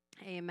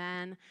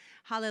Amen.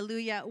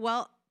 Hallelujah.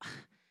 Well,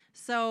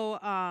 so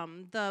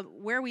the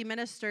where we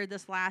ministered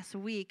this last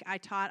week, I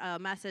taught a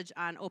message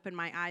on Open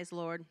My Eyes,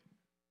 Lord.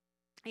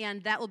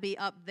 And that will be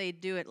up. They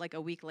do it like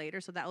a week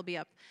later, so that will be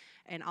up,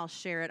 and I'll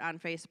share it on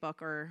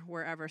Facebook or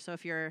wherever. So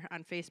if you're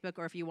on Facebook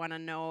or if you want to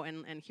know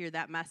and hear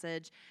that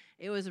message,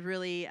 it was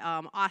really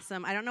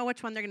awesome. I don't know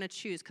which one they're going to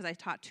choose because I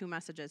taught 2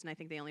 messages, and I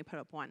think they only put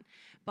up 1.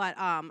 But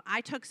I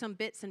took some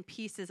bits and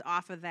pieces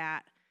off of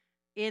that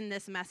in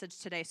this message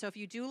today. So if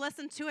you do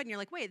listen to it and you're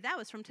like, wait, that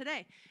was from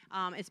today,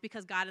 it's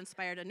because God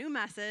inspired a new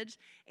message.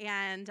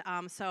 And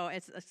so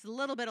it's a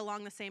little bit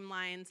along the same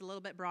lines, a little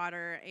bit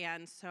broader.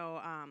 And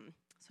so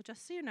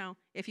just so you know,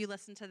 if you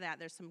listen to that,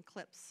 there's some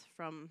clips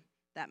from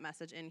that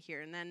message in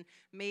here. And then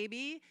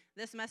maybe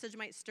this message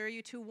might stir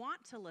you to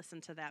want to listen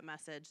to that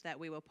message that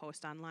we will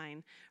post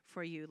online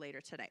for you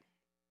later today.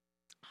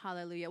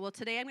 Hallelujah. Well,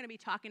 today I'm going to be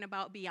talking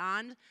about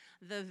beyond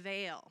the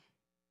veil.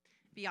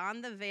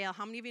 Beyond the veil.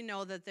 How many of you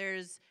know that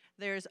there's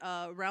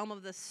a realm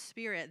of the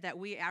Spirit that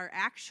we are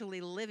actually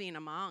living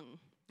among?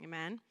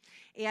 Amen.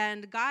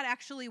 And God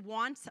actually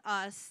wants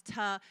us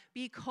to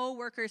be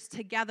co-workers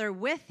together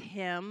with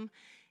Him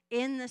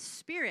in the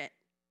Spirit.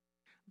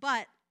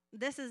 But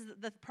this is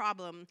the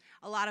problem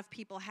a lot of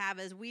people have,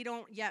 is we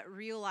don't yet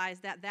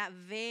realize that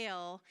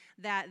veil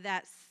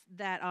that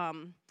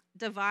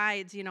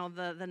divides,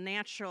 the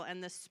natural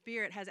and the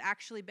spirit has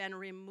actually been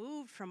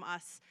removed from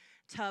us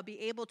to be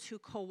able to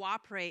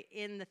cooperate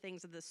in the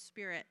things of the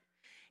Spirit.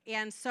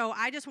 And so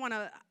I just want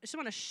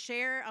to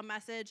share a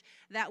message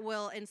that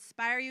will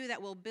inspire you,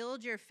 that will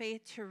build your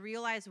faith to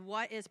realize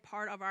what is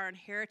part of our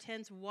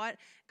inheritance, what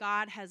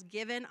God has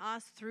given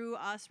us through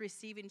us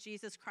receiving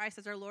Jesus Christ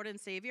as our Lord and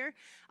Savior.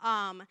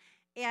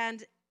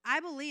 And I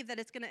believe that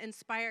it's going to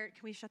inspire.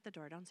 Can we shut the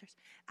door downstairs?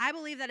 I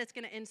believe that it's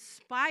going to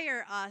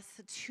inspire us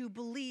to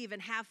believe and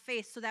have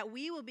faith so that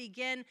we will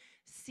begin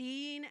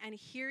seeing and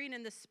hearing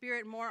in the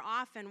Spirit more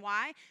often.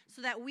 Why?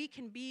 So that we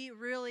can be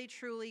really,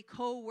 truly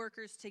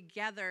co-workers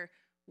together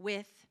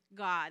with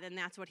God. And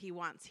that's what He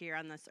wants here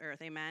on this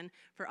earth. Amen.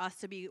 For us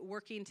to be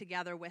working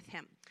together with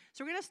Him.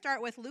 So we're going to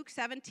start with Luke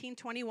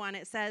 17:21.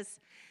 It says,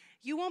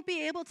 "You won't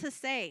be able to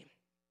say,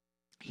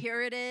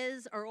 'Here it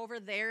is,' or 'over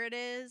there it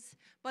is,'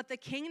 but the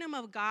kingdom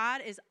of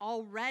God is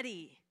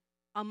already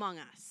among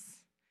us."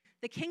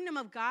 The kingdom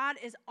of God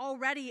is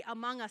already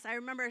among us. I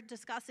remember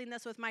discussing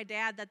this with my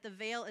dad, that the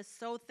veil is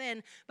so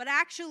thin. But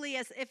actually,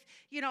 as if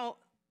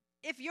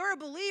you're a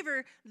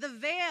believer, the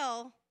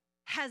veil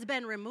has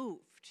been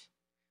removed.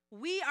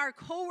 We are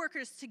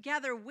co-workers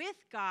together with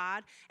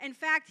God. In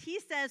fact, He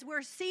says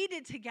we're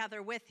seated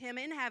together with Him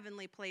in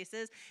heavenly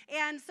places.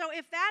 And so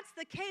if that's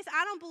the case,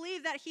 I don't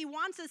believe that He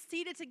wants us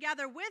seated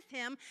together with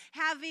Him,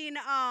 having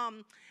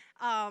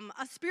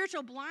a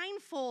spiritual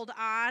blindfold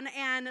on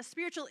and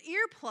spiritual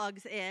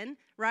earplugs in,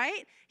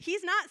 right?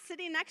 He's not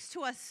sitting next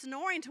to us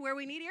snoring to where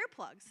we need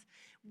earplugs.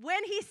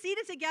 When He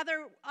seated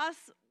together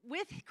us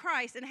with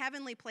Christ in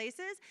heavenly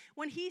places,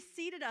 when He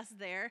seated us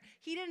there,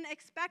 He didn't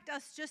expect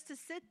us just to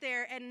sit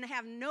there and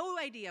have no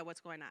idea what's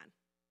going on.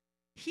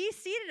 He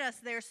seated us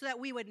there so that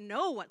we would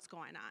know what's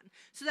going on,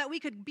 so that we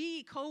could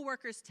be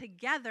co-workers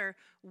together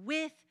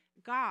with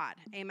God.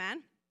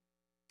 Amen?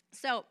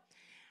 So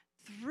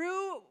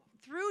through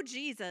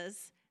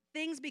Jesus,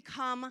 things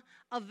become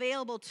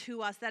available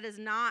to us that is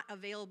not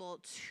available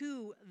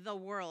to the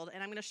world.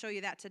 And I'm going to show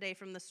you that today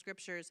from the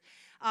scriptures.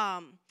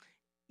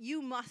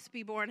 You must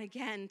be born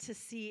again to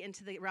see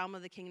into the realm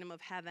of the kingdom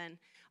of heaven.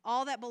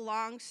 All that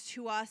belongs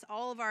to us,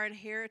 all of our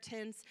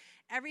inheritance,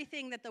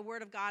 everything that the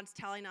Word of God's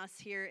telling us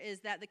here is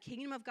that the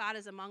kingdom of God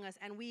is among us,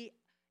 and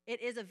it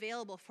is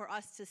available for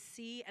us to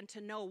see and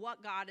to know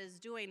what God is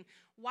doing.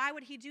 Why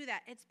would He do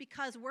that? It's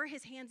because we're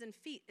His hands and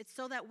feet. It's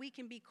so that we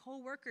can be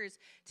co-workers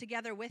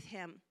together with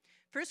Him.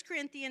 1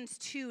 Corinthians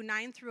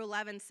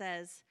 2:9-11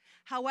 says,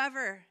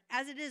 "However,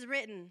 as it is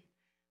written,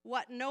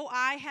 what no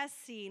eye has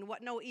seen,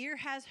 what no ear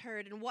has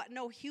heard, and what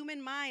no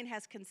human mind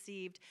has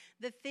conceived,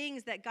 the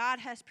things that God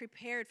has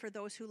prepared for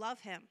those who love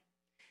Him.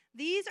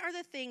 These are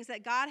the things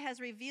that God has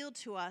revealed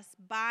to us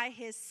by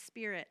His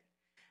Spirit.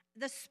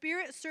 The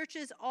Spirit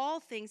searches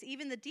all things,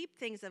 even the deep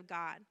things of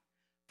God.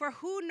 For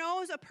who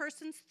knows a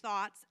person's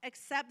thoughts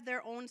except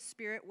their own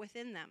spirit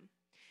within them?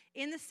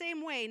 In the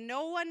same way,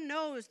 no one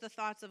knows the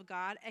thoughts of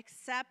God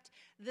except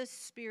the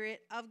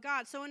Spirit of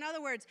God." So in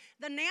other words,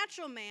 the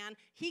natural man,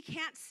 he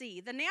can't see.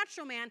 The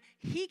natural man,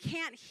 he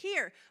can't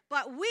hear.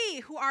 But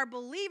we who are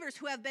believers,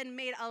 who have been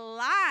made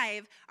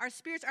alive, our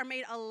spirits are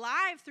made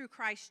alive through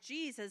Christ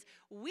Jesus,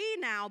 we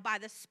now, by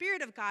the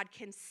Spirit of God,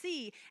 can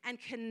see and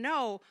can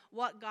know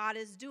what God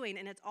is doing,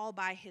 and it's all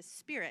by His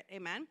Spirit.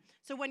 Amen?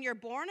 So when you're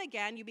born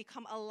again, you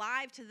become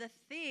alive to the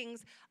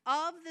things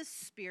of the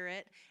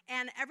Spirit,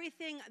 and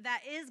everything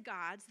that is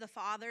God's, the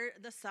Father,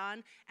 the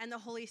Son, and the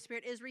Holy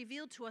Spirit, is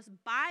revealed to us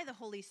by the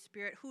Holy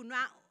Spirit, who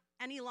not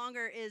any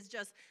longer is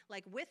just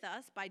like with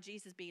us by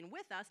Jesus being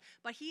with us,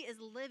 but He is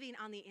living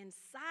on the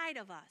inside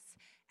of us.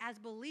 As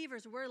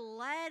believers, we're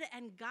led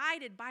and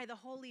guided by the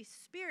Holy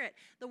Spirit.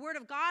 The Word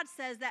of God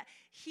says that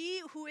he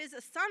who is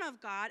a son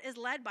of God is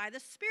led by the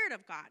Spirit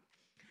of God.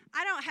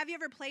 have you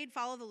ever played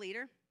Follow the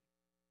Leader?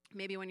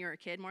 Maybe when you were a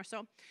kid more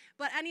so.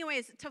 But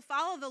anyways, to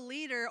follow the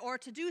leader or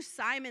to do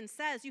Simon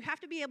Says, you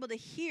have to be able to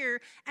hear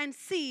and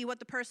see what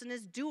the person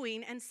is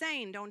doing and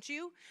saying, don't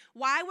you?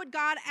 Why would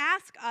God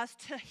ask us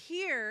to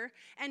hear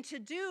and to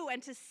do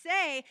and to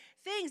say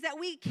things that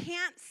we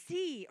can't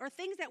see or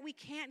things that we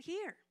can't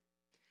hear?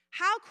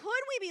 How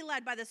could we be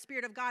led by the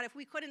Spirit of God if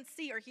we couldn't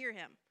see or hear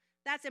him?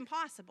 That's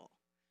impossible.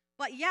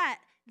 But yet,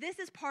 this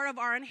is part of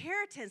our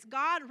inheritance.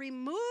 God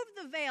removed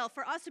the veil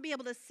for us to be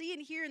able to see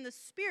and hear in the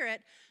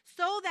Spirit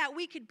so that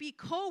we could be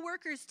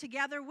co-workers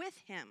together with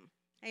him.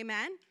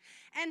 Amen?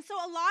 And so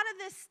a lot of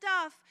this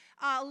stuff,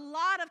 a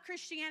lot of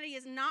Christianity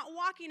is not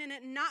walking in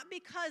it, not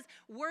because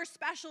we're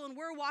special and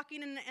we're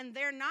walking in it and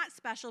they're not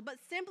special, but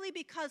simply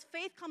because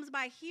faith comes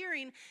by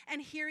hearing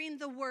and hearing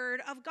the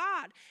word of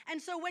God. And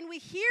so when we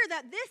hear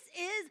that this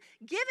is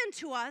given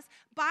to us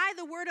by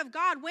the word of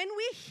God, when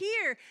we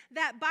hear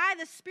that by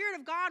the Spirit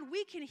of God,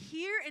 we can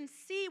hear and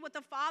see what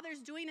the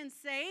Father's doing and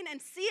saying and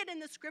see it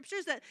in the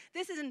scriptures that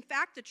this is in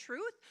fact the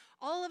truth,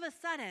 all of a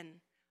sudden,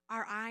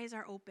 our eyes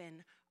are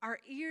open. Our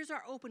ears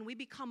are open. We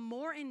become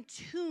more in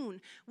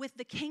tune with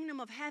the kingdom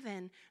of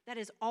heaven that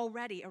is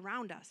already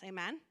around us.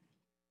 Amen?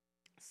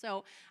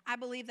 So I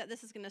believe that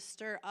this is going to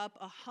stir up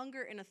a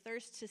hunger and a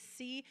thirst to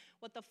see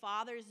what the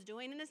Father is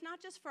doing. And it's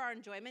not just for our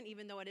enjoyment,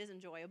 even though it is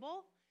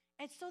enjoyable.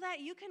 It's so that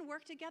you can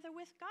work together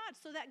with God,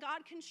 so that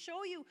God can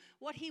show you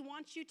what he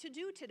wants you to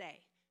do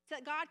today, so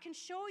that God can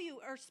show you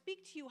or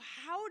speak to you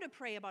how to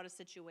pray about a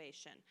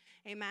situation.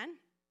 Amen?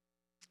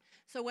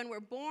 So when we're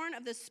born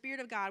of the Spirit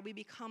of God, we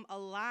become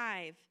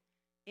alive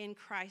in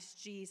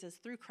Christ Jesus,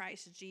 through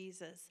Christ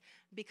Jesus,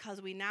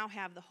 because we now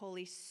have the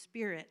Holy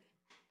Spirit,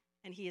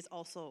 and he is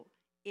also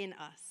in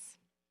us.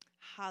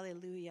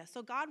 Hallelujah.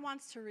 So God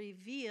wants to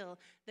reveal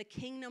the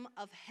kingdom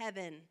of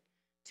heaven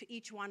to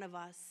each one of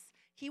us.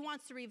 He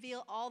wants to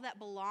reveal all that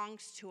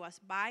belongs to us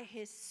by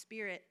his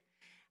Spirit.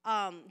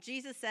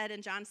 Jesus said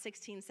in John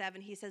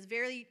 16:7, he says,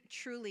 "Very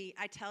truly,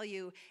 I tell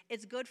you,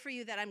 it's good for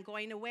you that I'm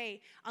going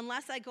away.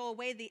 Unless I go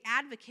away, the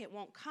advocate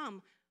won't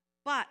come.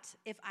 But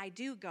if I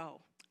do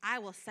go, I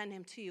will send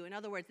him to you." In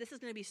other words, this is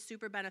going to be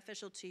super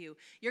beneficial to you.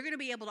 You're going to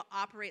be able to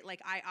operate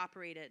like I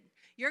operated.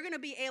 You're going to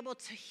be able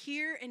to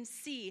hear and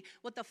see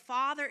what the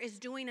Father is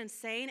doing and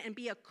saying and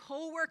be a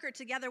co-worker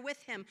together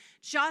with him,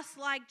 just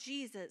like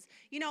Jesus.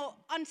 You know,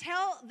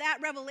 until that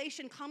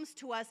revelation comes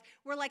to us,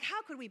 we're like,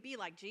 how could we be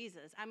like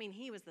Jesus? I mean,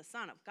 he was the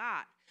Son of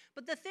God.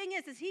 But the thing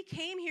is he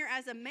came here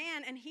as a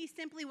man, and he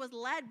simply was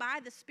led by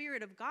the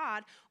Spirit of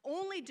God,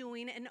 only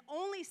doing and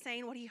only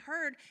saying what he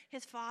heard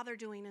his Father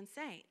doing and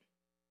saying.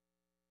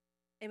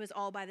 It was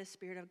all by the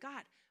Spirit of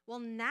God. Well,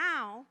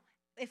 now,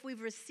 if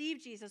we've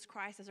received Jesus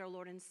Christ as our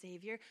Lord and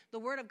Savior, the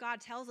Word of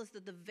God tells us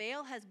that the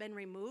veil has been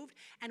removed,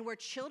 and we're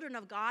children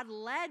of God,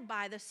 led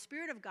by the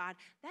Spirit of God.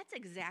 That's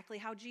exactly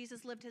how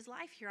Jesus lived his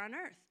life here on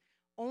earth,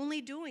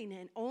 only doing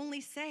and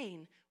only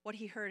saying what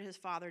he heard his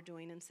Father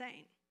doing and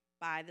saying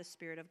by the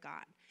Spirit of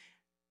God.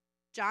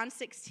 John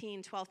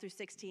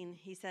 16:12-16,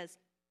 he says,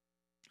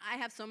 "I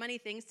have so many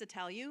things to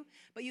tell you,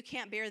 but you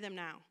can't bear them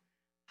now.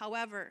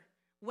 However,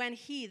 when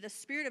he, the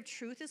Spirit of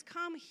truth, is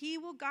come, he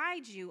will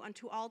guide you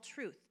unto all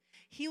truth.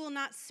 He will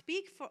not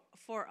speak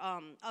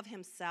of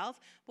himself,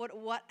 but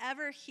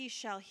whatever he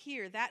shall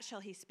hear, that shall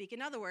he speak."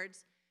 In other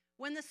words,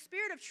 when the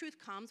Spirit of truth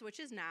comes, which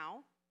is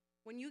now,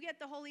 when you get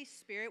the Holy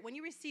Spirit, when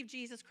you receive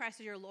Jesus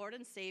Christ as your Lord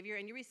and Savior,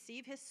 and you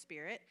receive his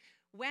Spirit,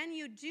 when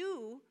you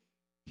do,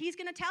 he's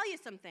going to tell you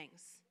some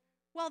things.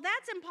 Well,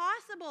 that's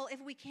impossible if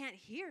we can't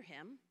hear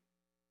him.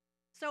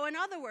 So in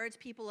other words,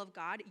 people of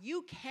God,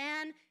 you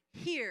can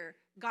hear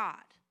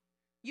God.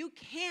 You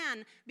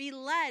can be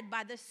led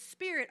by the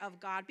Spirit of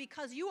God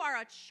because you are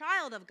a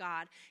child of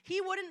God.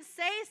 He wouldn't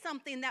say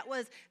something that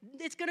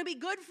it's going to be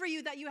good for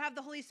you that you have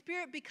the Holy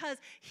Spirit because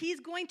he's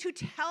going to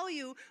tell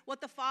you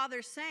what the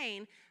Father's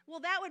saying. Well,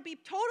 that would be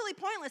totally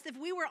pointless if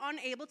we were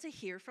unable to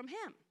hear from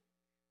him.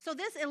 So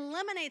this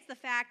eliminates the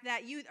fact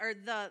that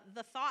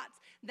the thoughts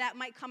that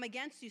might come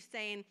against you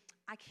saying,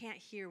 I can't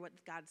hear what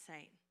God's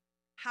saying.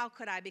 How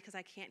could I? Because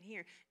I can't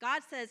hear.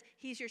 God says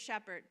he's your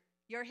shepherd.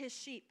 You're his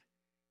sheep.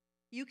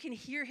 You can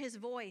hear his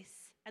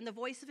voice, and the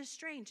voice of a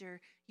stranger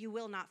you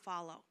will not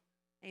follow.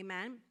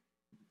 Amen?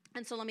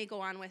 And so let me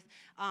go on with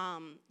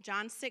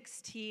John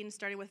 16,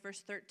 starting with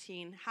verse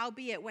 13.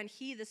 "Howbeit, when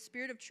he, the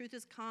Spirit of truth,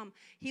 is come,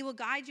 he will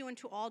guide you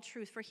into all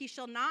truth. For he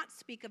shall not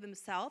speak of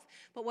himself,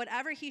 but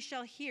whatever he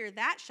shall hear,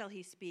 that shall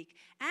he speak.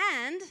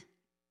 And,"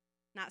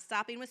 not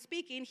stopping with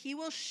speaking, "he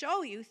will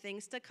show you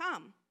things to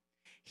come.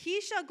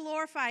 He shall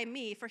glorify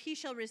me, for he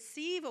shall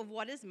receive of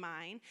what is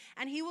mine,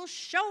 and he will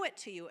show it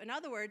to you." In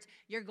other words,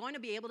 you're going to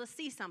be able to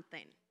see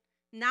something.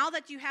 Now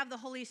that you have the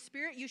Holy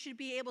Spirit, you should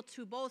be able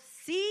to both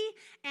see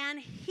and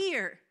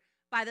hear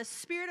by the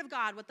Spirit of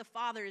God what the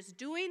Father is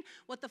doing,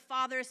 what the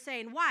Father is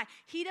saying. Why?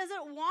 He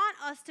doesn't want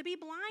us to be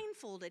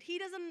blindfolded. He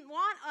doesn't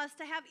want us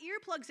to have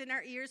earplugs in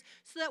our ears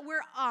so that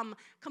we're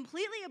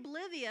completely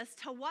oblivious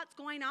to what's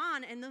going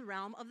on in the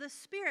realm of the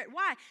Spirit.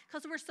 Why?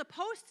 Because we're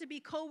supposed to be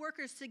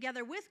co-workers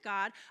together with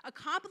God,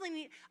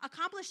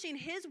 accomplishing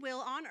His will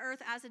on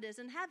earth as it is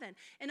in heaven.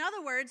 In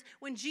other words,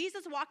 when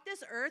Jesus walked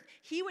this earth,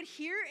 He would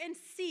hear and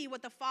see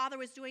what the Father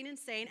was doing and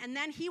saying, and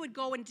then He would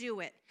go and do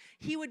it.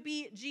 He would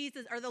be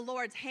Jesus, or the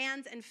Lord's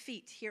hands and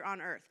feet here on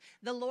earth,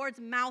 the Lord's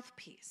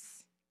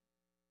mouthpiece.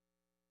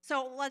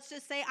 So let's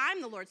just say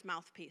I'm the Lord's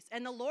mouthpiece,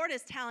 and the Lord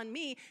is telling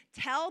me,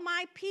 tell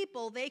my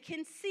people they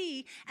can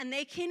see and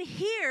they can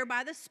hear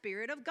by the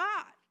Spirit of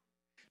God.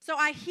 So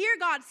I hear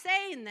God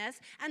saying this,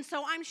 and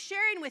so I'm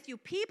sharing with you,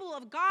 people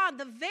of God,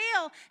 the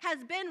veil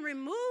has been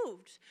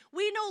removed.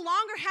 We no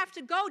longer have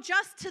to go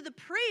just to the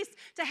priest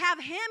to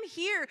have him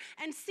hear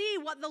and see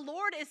what the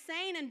Lord is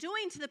saying and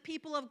doing to the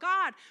people of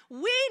God.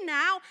 We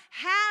now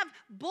have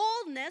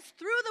boldness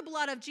through the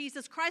blood of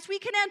Jesus Christ. We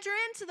can enter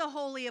into the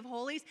Holy of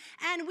Holies,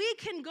 and we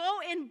can go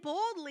in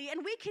boldly,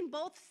 and we can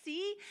both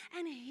see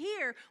and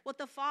hear what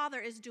the Father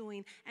is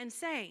doing and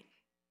saying.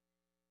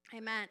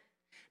 Amen.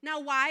 Now,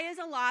 why is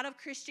a lot of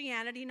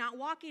Christianity not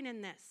walking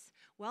in this?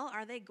 Well,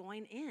 are they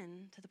going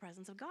into the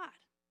presence of God?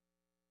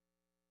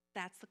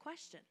 That's the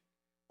question.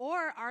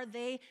 Or are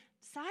they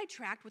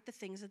sidetracked with the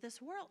things of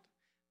this world?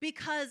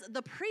 Because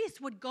the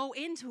priest would go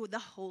into the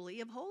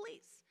Holy of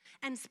Holies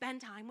and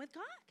spend time with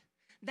God.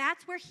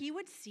 That's where he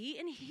would see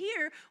and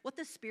hear what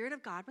the Spirit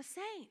of God was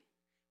saying.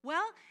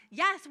 Well,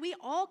 yes, we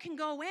all can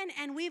go in,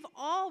 and we've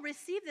all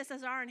received this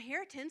as our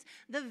inheritance.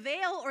 The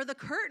veil or the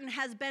curtain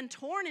has been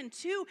torn in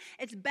two.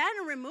 It's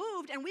been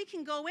removed, and we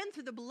can go in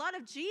through the blood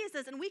of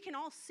Jesus, and we can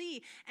all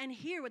see and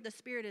hear what the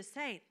Spirit is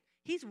saying.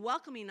 He's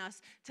welcoming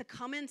us to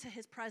come into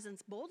His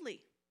presence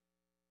boldly.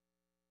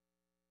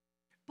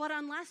 But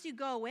unless you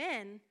go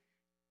in,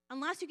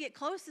 unless you get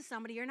close to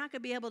somebody, you're not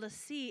going to be able to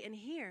see and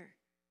hear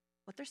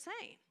what they're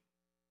saying.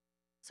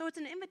 So it's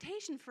an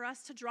invitation for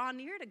us to draw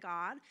near to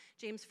God.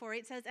 James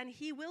 4:8 says, and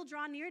He will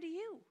draw near to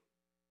you.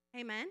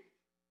 Amen.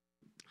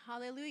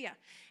 Hallelujah.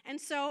 And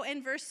so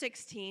in verse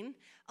 16,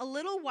 a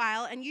little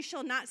while and you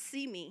shall not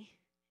see me.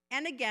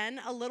 And again,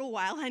 a little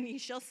while and you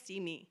shall see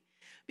me,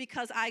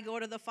 because I go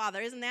to the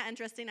Father. Isn't that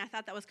interesting? I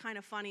thought that was kind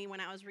of funny when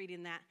I was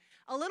reading that.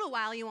 A little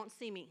while you won't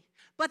see me,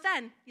 but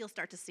then you'll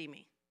start to see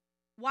me.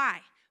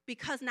 Why?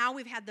 Because now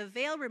we've had the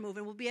veil removed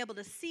and we'll be able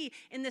to see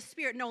in the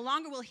Spirit. No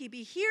longer will He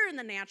be here in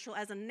the natural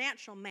as a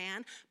natural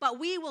man, but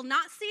we will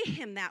not see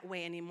Him that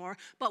way anymore,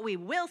 but we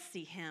will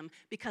see Him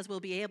because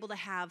we'll be able to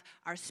have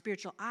our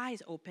spiritual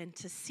eyes open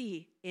to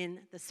see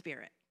in the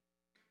Spirit.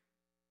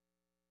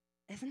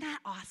 Isn't that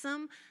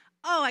awesome?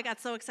 Oh, I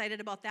got so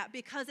excited about that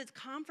because it's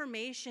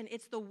confirmation.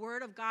 It's the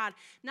Word of God.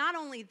 Not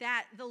only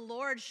that, the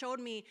Lord showed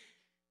me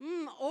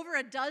over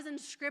a dozen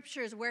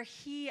scriptures where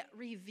He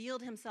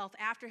revealed Himself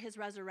after His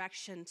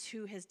resurrection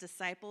to His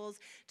disciples,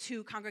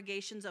 to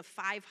congregations of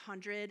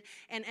 500,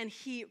 and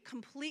He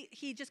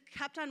just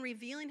kept on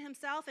revealing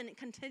Himself and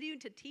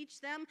continued to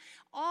teach them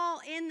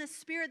all in the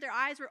Spirit. Their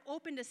eyes were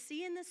open to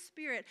see in the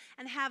Spirit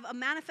and have a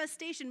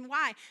manifestation.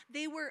 Why?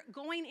 They were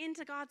going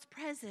into God's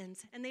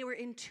presence and they were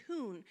in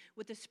tune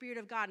with the Spirit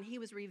of God, and He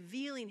was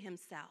revealing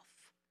Himself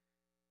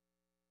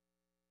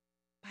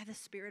by the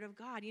Spirit of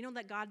God. You know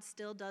that God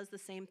still does the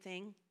same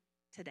thing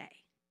today.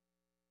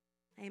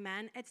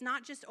 Amen. It's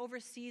not just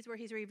overseas where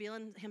He's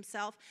revealing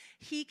Himself.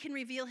 He can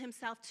reveal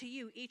Himself to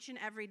you each and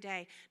every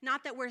day.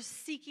 Not that we're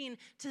seeking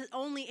to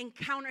only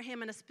encounter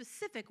Him in a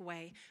specific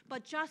way,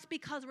 but just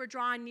because we're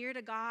drawing near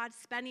to God,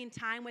 spending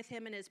time with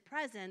Him in His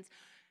presence,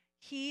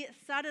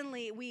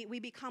 we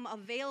become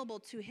available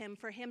to Him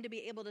for Him to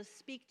be able to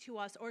speak to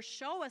us or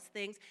show us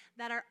things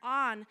that are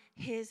on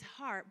His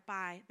heart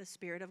by the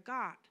Spirit of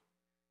God.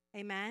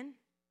 Amen.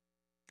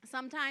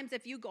 Sometimes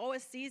if you go a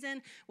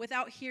season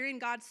without hearing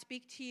God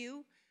speak to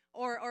you,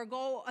 or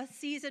go a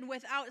season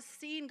without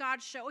seeing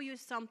God show you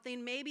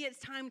something, maybe it's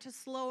time to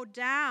slow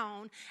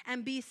down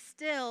and be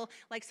still,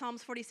 like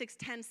Psalms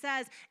 46:10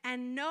 says,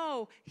 and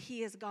know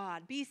He is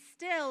God. Be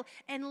still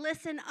and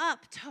listen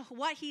up to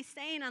what He's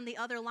saying on the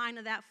other line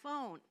of that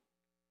phone.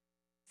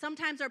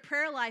 Sometimes our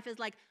prayer life is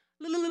like,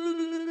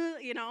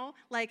 you know,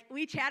 like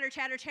we chatter,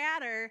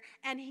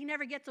 and He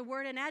never gets a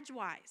word in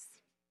edgewise.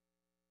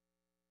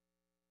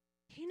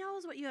 He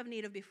knows what you have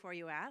need of before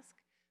you ask.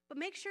 But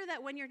make sure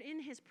that when you're in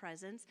His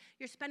presence,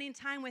 you're spending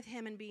time with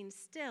Him and being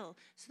still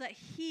so that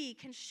He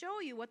can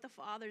show you what the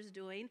Father's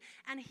doing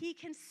and He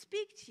can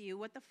speak to you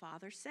what the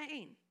Father's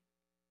saying.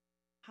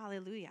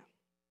 Hallelujah.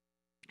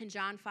 In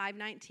John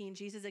 5:19,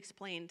 Jesus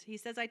explained, He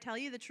says, I tell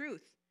you the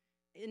truth.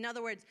 In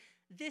other words,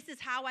 this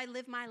is how I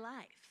live my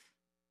life.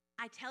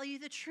 I tell you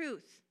the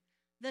truth.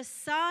 The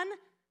Son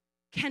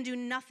can do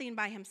nothing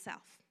by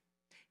Himself.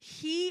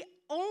 He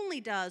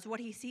only does what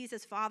He sees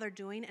His Father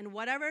doing, and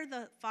whatever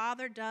the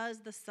Father does,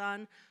 the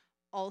Son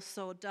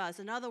also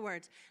does. In other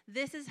words,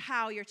 this is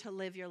how you're to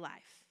live your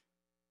life.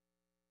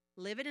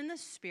 Live it in the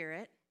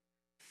Spirit,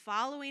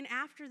 following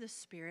after the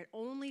Spirit,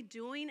 only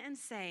doing and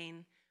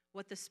saying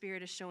what the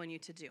Spirit is showing you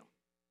to do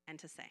and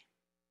to say.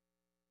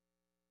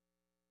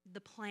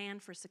 The plan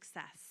for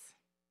success.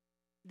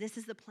 This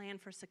is the plan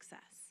for success.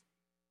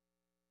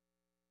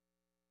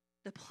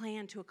 The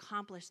plan to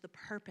accomplish the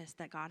purpose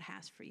that God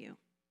has for you.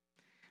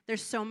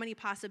 There's so many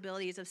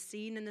possibilities of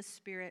seeing in the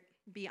Spirit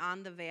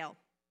beyond the veil.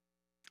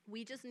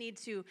 We just need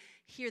to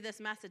hear this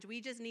message.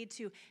 We just need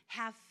to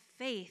have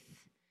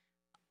faith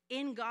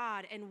in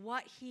God and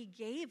what he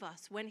gave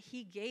us when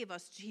he gave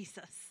us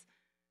Jesus.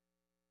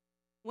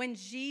 When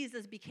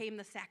Jesus became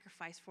the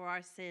sacrifice for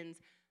our sins,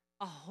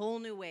 a whole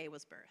new way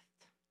was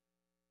birthed.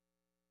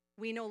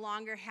 We no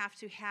longer have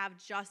to have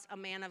just a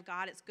man of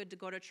God. It's good to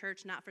go to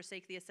church, not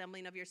forsake the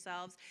assembling of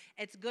yourselves.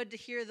 It's good to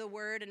hear the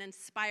word, an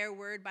inspired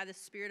word by the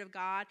Spirit of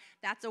God.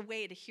 That's a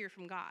way to hear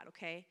from God,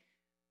 okay?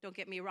 Don't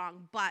get me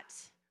wrong, but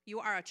you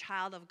are a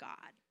child of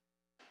God,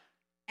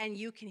 and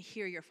you can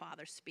hear your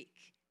Father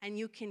speak, and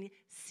you can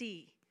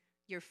see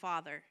your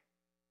Father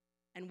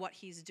and what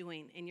he's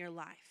doing in your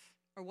life,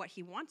 or what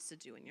he wants to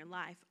do in your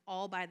life,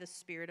 all by the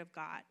Spirit of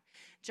God.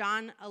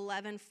 John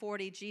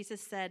 11:40,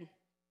 Jesus said,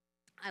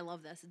 I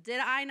love this, "Did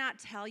I not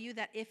tell you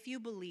that if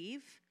you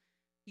believe,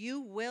 you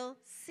will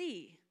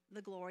see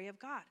the glory of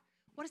God?"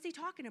 What is he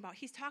talking about?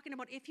 He's talking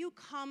about if you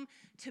come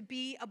to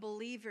be a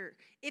believer,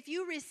 if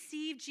you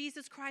receive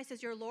Jesus Christ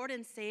as your Lord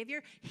and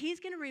Savior, he's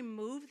going to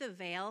remove the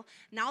veil.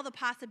 Now the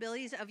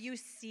possibilities of you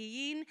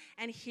seeing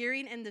and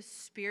hearing in the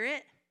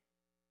Spirit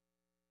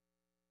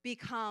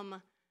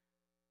become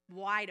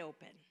wide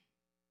open.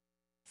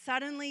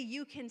 Suddenly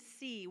you can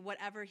see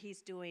whatever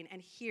he's doing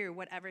and hear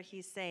whatever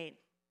he's saying.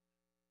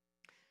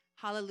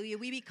 Hallelujah.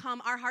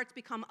 Our hearts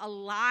become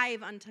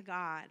alive unto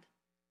God.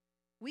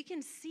 We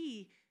can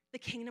see the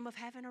kingdom of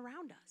heaven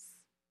around us.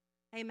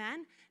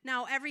 Amen.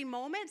 Now, every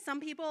moment, some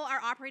people are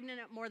operating in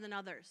it more than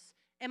others.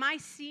 Am I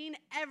seeing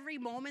every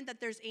moment that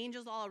there's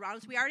angels all around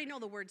us? We already know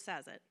the word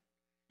says it.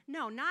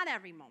 No, not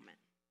every moment.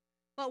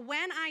 But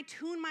when I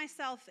tune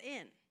myself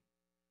in,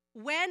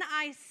 when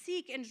I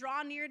seek and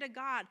draw near to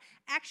God,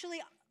 actually,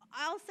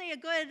 I'll say a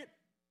good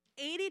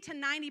 80 to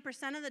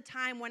 90% of the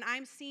time when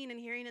I'm seeing and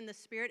hearing in the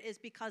Spirit is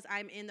because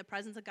I'm in the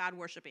presence of God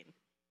worshiping.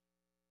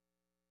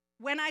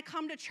 When I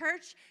come to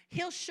church,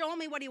 he'll show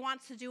me what he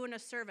wants to do in a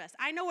service.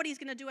 I know what he's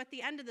going to do at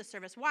the end of the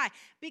service. Why?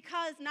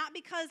 Not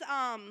because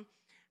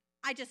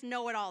I just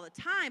know it all the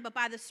time, but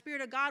by the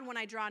Spirit of God, when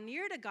I draw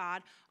near to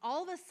God,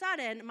 all of a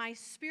sudden, my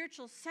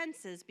spiritual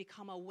senses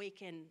become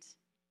awakened.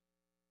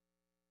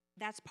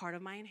 That's part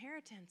of my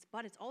inheritance,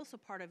 but it's also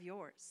part of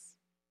yours.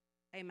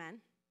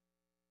 Amen.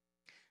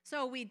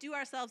 So we do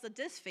ourselves a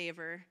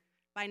disfavor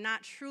by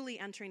not truly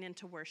entering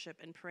into worship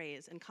and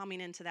praise and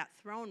coming into that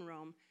throne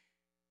room.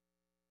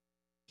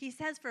 He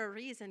says for a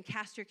reason,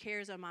 cast your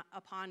cares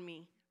upon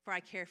me, for I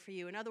care for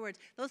you. In other words,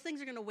 those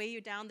things are going to weigh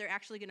you down. They're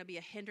actually going to be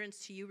a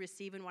hindrance to you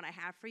receiving what I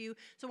have for you.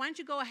 So why don't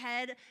you go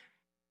ahead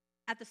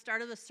at the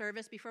start of the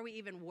service, before we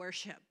even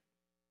worship,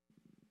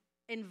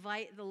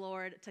 invite the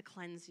Lord to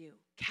cleanse you.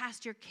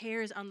 Cast your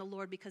cares on the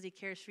Lord because he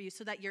cares for you,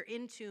 so that you're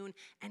in tune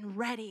and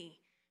ready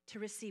to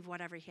receive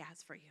whatever he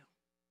has for you.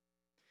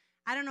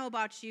 I don't know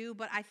about you,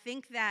 but I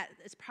think that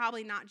it's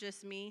probably not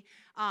just me.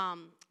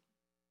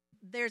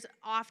 There's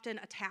often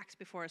attacks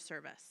before a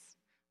service,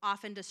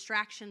 often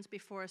distractions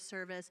before a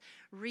service,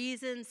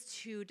 reasons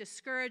to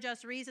discourage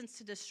us, reasons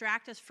to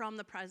distract us from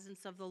the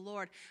presence of the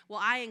Lord. Well,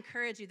 I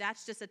encourage you,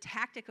 that's just a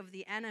tactic of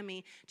the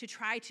enemy to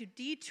try to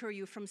detour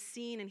you from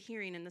seeing and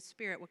hearing in the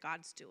Spirit what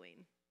God's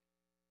doing.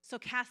 So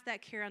cast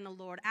that care on the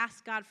Lord.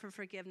 Ask God for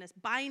forgiveness.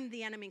 Bind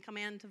the enemy,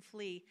 command to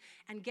flee,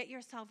 and get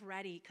yourself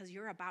ready because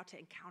you're about to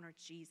encounter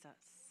Jesus.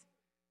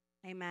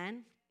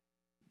 Amen.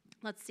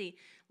 Let's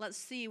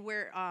see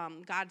where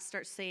God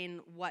starts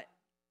saying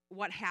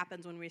what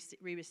happens when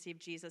we receive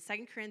Jesus.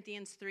 2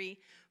 Corinthians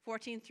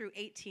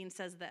 3:14-18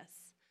 says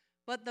this.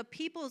 But the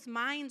people's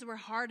minds were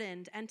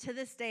hardened, and to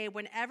this day,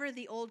 whenever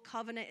the old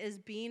covenant is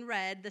being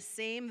read, the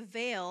same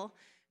veil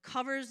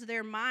covers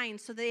their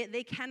minds so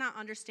they cannot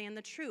understand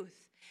the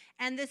truth.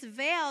 And this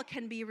veil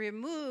can be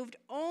removed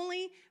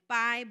only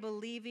by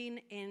believing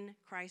in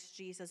Christ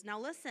Jesus. Now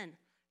listen,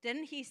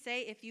 didn't he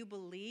say if you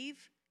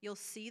believe, you'll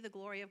see the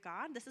glory of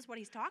God? This is what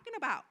he's talking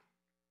about.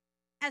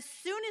 As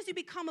soon as you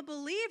become a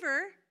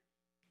believer,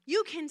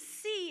 you can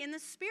see in the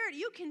Spirit.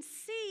 You can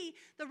see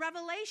the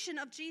revelation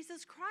of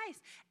Jesus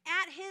Christ.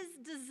 At his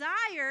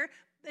desire,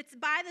 it's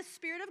by the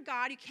Spirit of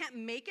God. You can't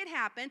make it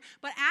happen.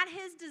 But at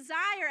his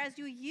desire, as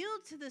you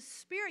yield to the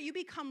Spirit, you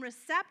become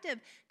receptive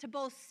to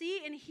both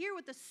see and hear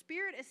what the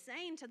Spirit is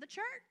saying to the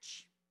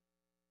church.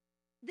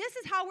 This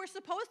is how we're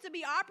supposed to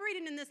be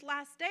operating in this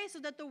last day so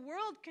that the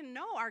world can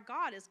know our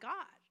God is God.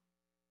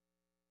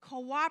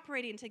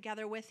 Cooperating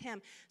together with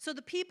him. So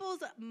the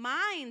people's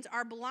minds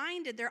are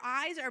blinded. Their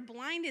eyes are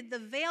blinded. The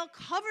veil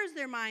covers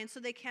their minds so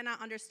they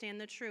cannot understand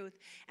the truth.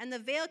 And the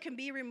veil can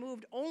be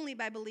removed only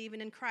by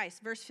believing in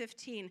Christ. Verse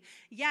 15.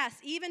 Yes,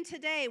 even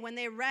today when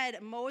they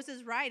read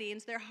Moses'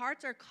 writings, their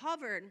hearts are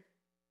covered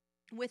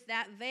with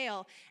that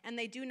veil and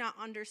they do not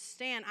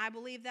understand. I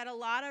believe that a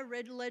lot of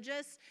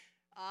religious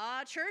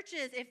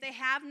Churches, if they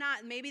have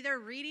not, maybe they're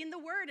reading the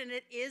word and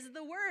it is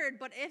the word,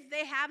 but if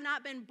they have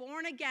not been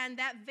born again,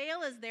 that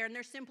veil is there and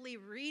they're simply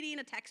reading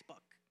a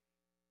textbook.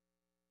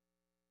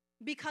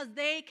 Because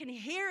they can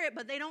hear it,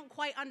 but they don't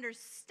quite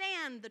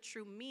understand the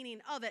true meaning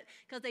of it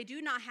because they do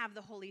not have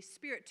the Holy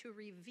Spirit to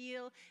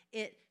reveal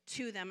it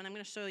to them. And I'm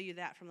going to show you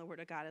that from the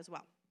Word of God as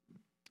well.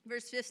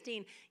 Verse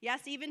 15,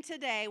 yes, even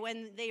today,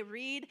 when they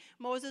read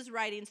Moses'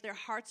 writings, their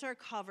hearts are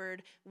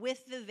covered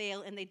with the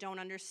veil and they don't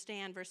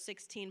understand. Verse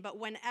 16, but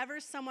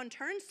whenever someone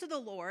turns to the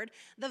Lord,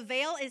 the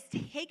veil is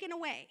taken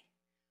away.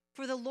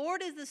 For the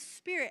Lord is the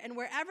Spirit, and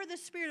wherever the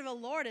Spirit of the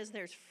Lord is,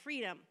 there's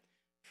freedom.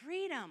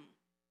 Freedom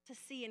to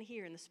see and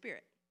hear in the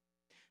Spirit.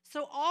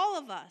 So all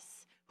of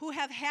us who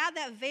have had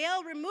that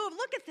veil removed,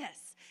 look at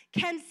this,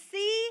 can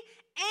see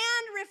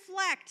and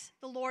reflect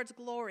the Lord's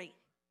glory.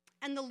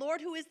 And the Lord,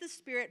 who is the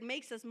Spirit,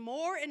 makes us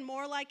more and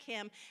more like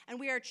him, and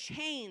we are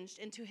changed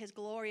into his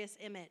glorious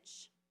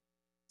image.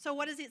 So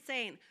what is it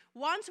saying?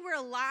 Once we're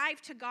alive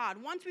to God,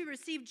 once we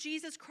receive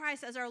Jesus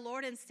Christ as our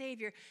Lord and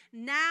Savior,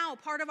 now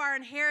part of our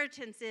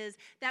inheritance is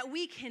that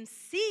we can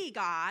see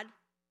God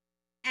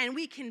and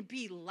we can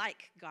be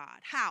like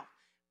God. How?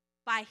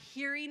 By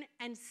hearing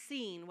and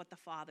seeing what the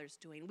Father's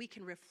doing. We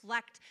can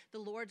reflect the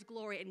Lord's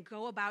glory and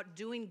go about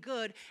doing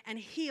good and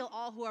heal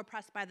all who are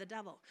oppressed by the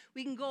devil.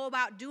 We can go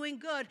about doing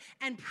good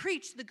and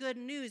preach the good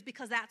news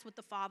because that's what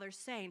the Father's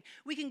saying.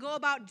 We can go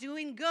about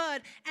doing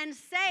good and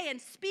say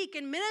and speak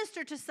and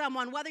minister to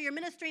someone, whether you're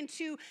ministering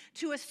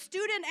to a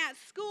student at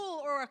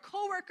school or a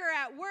coworker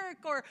at work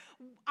or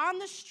on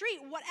the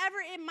street, whatever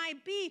it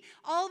might be.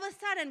 All of a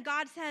sudden,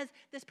 God says,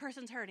 this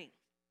person's hurting.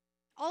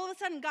 All of a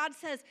sudden, God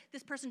says,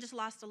 this person just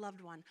lost a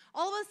loved one.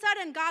 All of a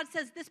sudden, God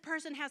says, this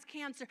person has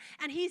cancer.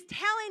 And he's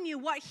telling you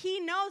what he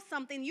knows,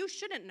 something you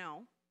shouldn't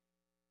know,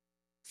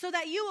 so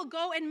that you will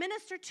go and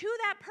minister to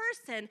that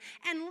person.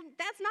 And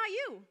that's not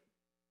you.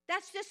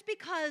 That's just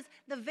because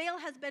the veil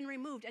has been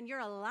removed and you're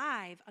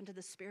alive unto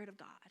the Spirit of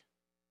God.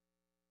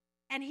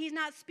 And he's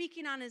not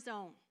speaking on his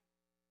own.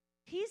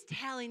 He's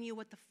telling you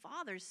what the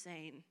Father's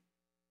saying.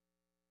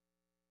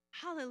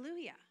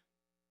 Hallelujah.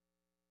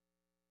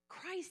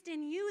 Christ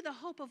in you, the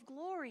hope of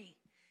glory,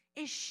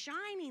 is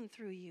shining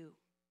through you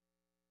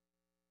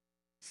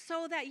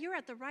so that you're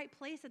at the right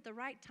place at the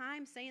right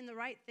time, saying the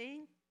right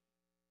thing,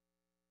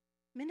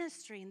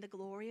 ministering the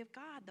glory of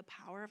God, the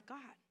power of God.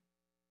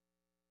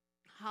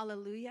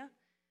 Hallelujah.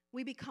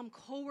 We become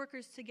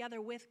co-workers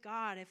together with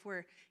God if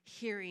we're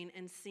hearing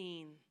and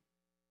seeing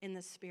in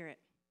the Spirit.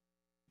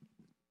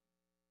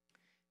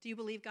 Do you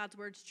believe God's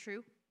word's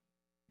true?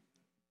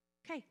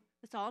 Okay,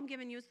 that's all I'm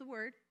giving you is the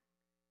word.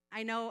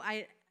 I know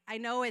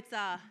it's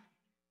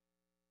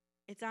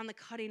on the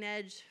cutting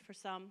edge for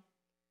some,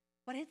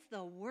 but it's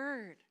the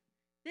word.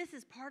 This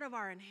is part of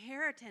our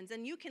inheritance,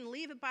 and you can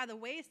leave it by the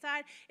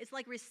wayside. It's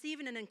like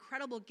receiving an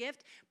incredible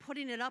gift,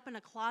 putting it up in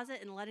a closet,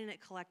 and letting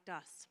it collect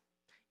dust.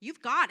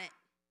 You've got it,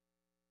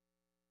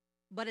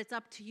 but it's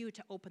up to you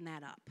to open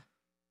that up.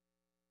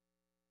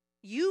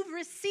 You've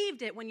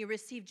received it when you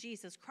received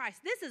Jesus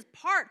Christ. This is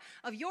part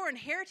of your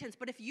inheritance,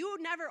 but if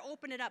you never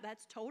open it up,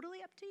 that's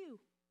totally up to you.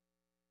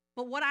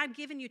 But what I've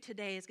given you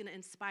today is going to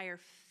inspire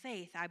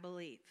faith, I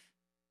believe,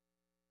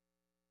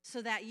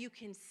 so that you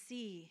can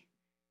see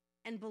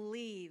and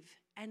believe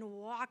and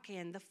walk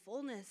in the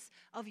fullness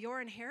of your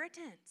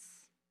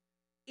inheritance.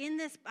 In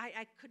this,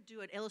 I could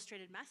do an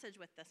illustrated message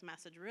with this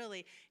message,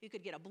 really. You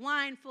could get a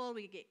blindfold,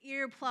 we could get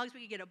earplugs, we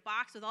could get a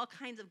box with all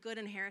kinds of good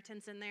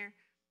inheritance in there,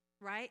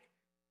 right?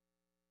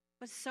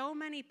 But so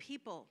many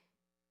people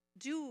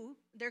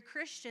they're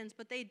Christians,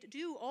 but they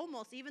do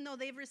almost, even though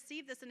they've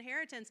received this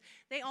inheritance,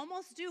 they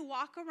almost do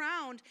walk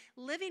around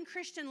living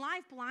Christian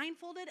life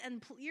blindfolded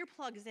and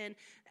earplugs in.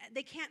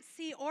 They can't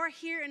see or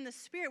hear in the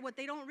Spirit. What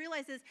they don't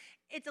realize is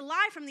it's a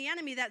lie from the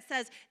enemy that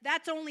says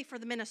that's only for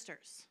the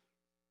ministers.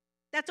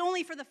 That's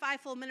only for the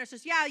fivefold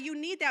ministers. Yeah, you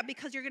need that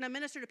because you're going to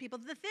minister to people.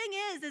 The thing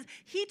is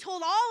he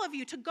told all of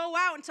you to go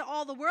out into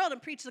all the world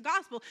and preach the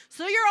gospel.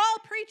 So you're all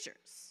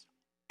preachers,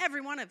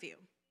 every one of you.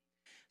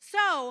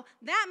 So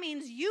that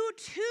means you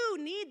too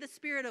need the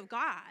Spirit of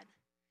God.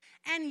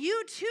 And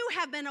you too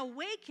have been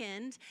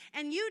awakened.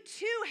 And you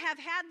too have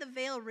had the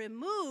veil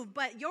removed.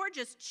 But you're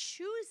just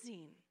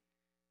choosing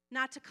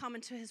not to come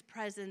into his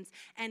presence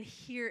and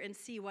hear and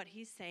see what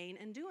he's saying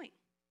and doing.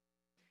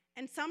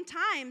 And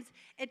sometimes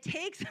it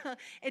takes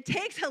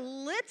a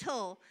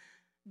little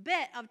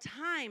bit of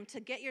time to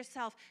get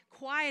yourself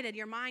quieted,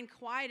 your mind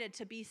quieted,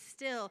 to be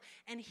still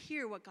and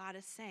hear what God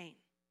is saying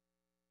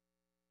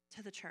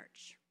to the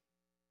church.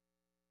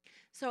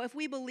 So if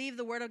we believe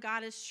the word of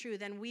God is true,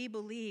 then we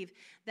believe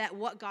that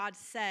what God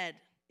said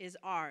is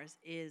ours,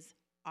 is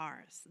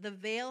ours. The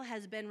veil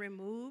has been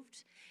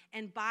removed,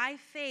 and by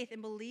faith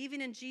and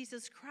believing in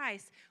Jesus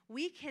Christ,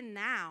 we can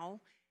now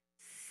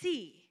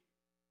see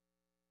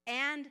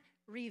and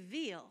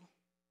reveal,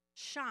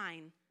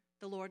 shine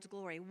the Lord's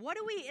glory. What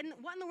in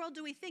the world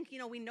do we think?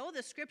 We know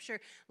the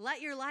scripture,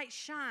 let your light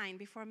shine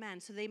before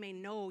men so they may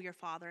know your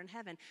Father in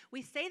heaven.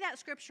 We say that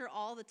scripture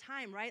all the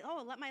time, right?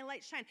 Oh, let my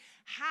light shine.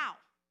 How?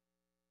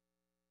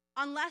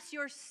 Unless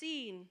you're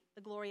seeing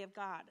the glory of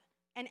God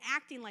and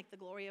acting like the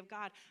glory of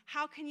God,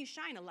 how can you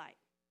shine a light?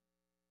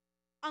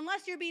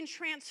 Unless you're being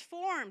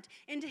transformed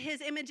into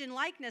his image and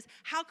likeness,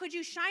 how could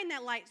you shine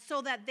that light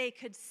so that they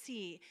could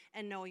see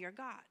and know your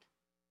God?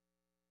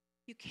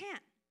 You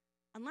can't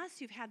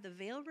unless you've had the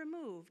veil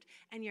removed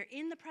and you're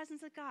in the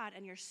presence of God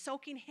and you're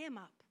soaking him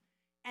up.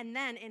 And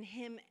then in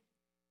him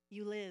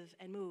you live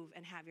and move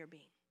and have your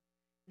being.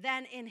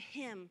 Then in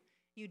him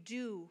you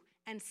do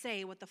and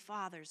say what the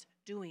Father's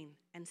doing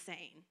and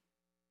saying.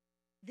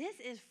 This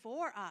is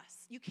for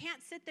us. You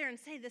can't sit there and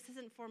say, this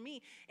isn't for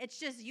me. It's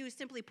just you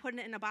simply putting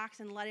it in a box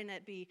and letting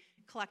it be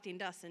collecting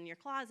dust in your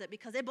closet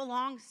because it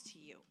belongs to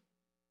you.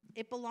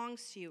 It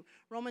belongs to you.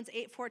 Romans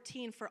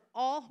 8:14, for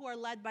all who are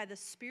led by the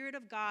Spirit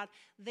of God,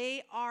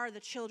 they are the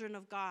children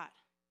of God.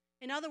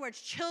 In other words,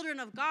 children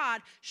of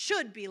God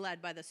should be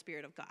led by the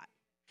Spirit of God.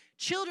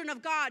 Children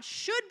of God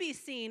should be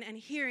seeing and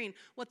hearing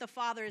what the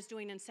Father is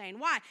doing and saying.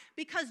 Why?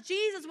 Because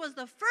Jesus was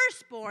the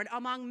firstborn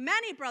among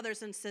many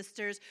brothers and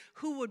sisters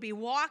who would be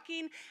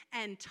walking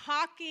and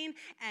talking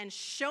and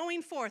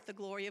showing forth the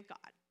glory of God.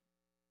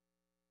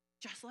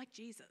 Just like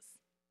Jesus.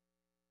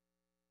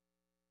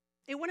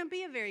 It wouldn't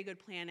be a very good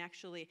plan,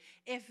 actually,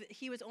 if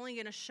he was only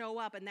going to show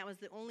up and that was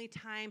the only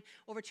time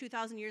over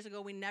 2,000 years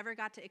ago we never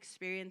got to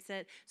experience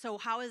it. So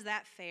how is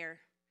that fair?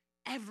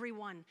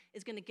 Everyone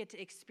is going to get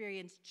to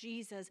experience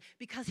Jesus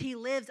because he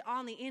lives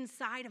on the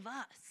inside of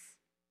us.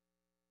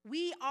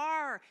 We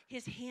are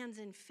his hands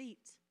and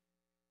feet.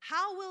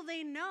 How will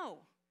they know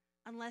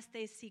unless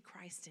they see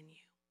Christ in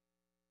you?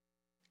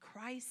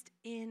 Christ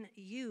in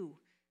you,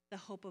 the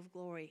hope of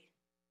glory.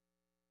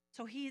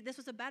 So this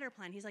was a better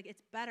plan. He's like,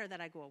 it's better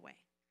that I go away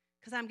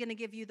because I'm going to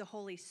give you the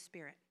Holy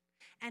Spirit.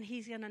 And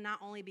he's going to not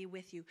only be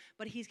with you,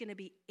 but he's going to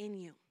be in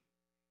you.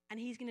 And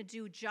he's going to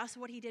do just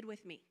what he did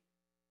with me.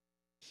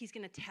 He's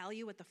going to tell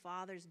you what the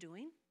Father's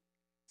doing,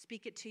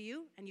 speak it to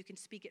you, and you can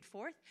speak it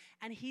forth.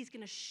 And he's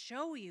going to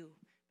show you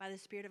by the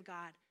Spirit of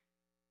God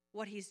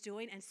what he's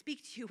doing and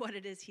speak to you what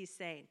it is he's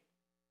saying.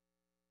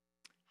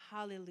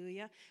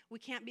 Hallelujah. We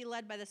can't be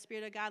led by the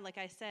Spirit of God, like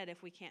I said,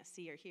 if we can't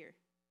see or hear.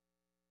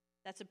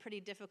 That's a pretty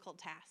difficult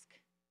task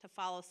to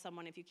follow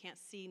someone if you can't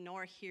see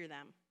nor hear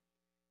them.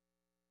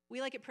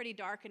 We like it pretty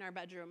dark in our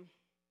bedroom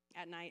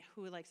at night.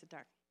 Who likes it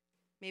dark?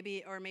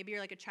 Maybe you're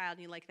like a child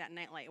and you like that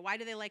nightlight. Why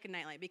do they like a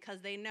nightlight? Because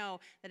they know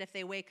that if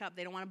they wake up,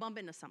 they don't want to bump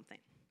into something.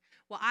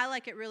 Well, I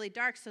like it really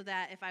dark so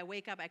that if I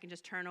wake up, I can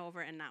just turn over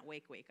and not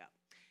wake up.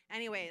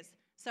 Anyways,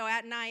 so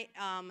at night,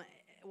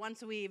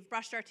 once we've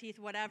brushed our teeth,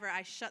 whatever,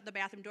 I shut the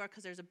bathroom door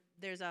because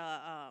there's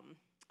a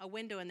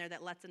window in there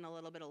that lets in a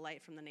little bit of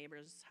light from the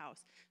neighbor's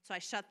house. So I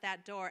shut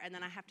that door, and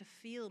then I have to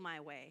feel my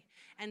way.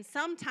 And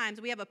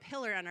sometimes we have a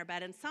pillar on our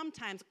bed, and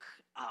sometimes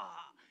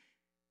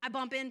I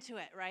bump into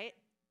it, right?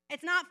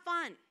 It's not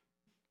fun.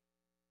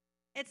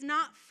 It's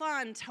not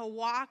fun to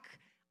walk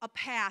a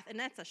path, and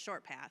that's a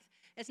short path.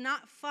 It's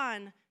not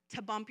fun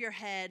to bump your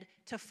head,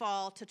 to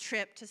fall, to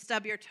trip, to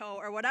stub your toe,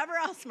 or whatever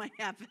else might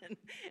happen.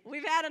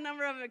 We've had a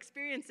number of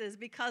experiences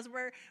because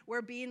we're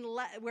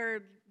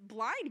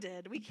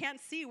blinded. We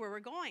can't see where we're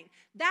going.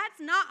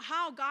 That's not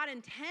how God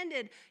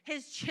intended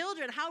his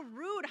children. How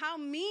rude, how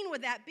mean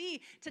would that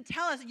be to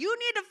tell us, you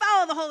need to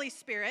follow the Holy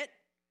Spirit,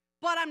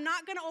 but I'm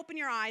not going to open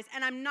your eyes,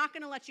 and I'm not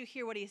going to let you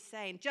hear what he's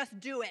saying. Just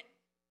do it.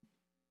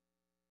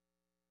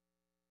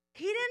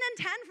 He didn't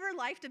intend for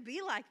life to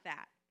be like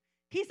that.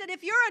 He said,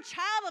 if you're a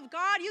child of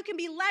God, you can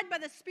be led by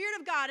the Spirit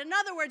of God. In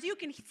other words, you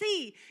can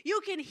see,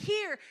 you can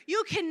hear,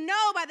 you can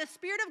know by the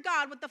Spirit of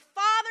God what the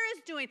Father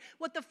is doing,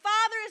 what the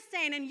Father is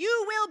saying, and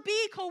you will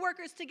be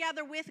co-workers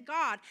together with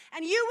God,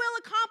 and you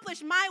will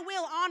accomplish my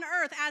will on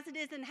earth as it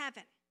is in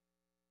heaven.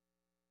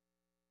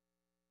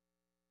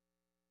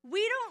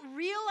 We don't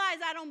realize,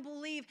 I don't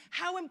believe,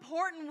 how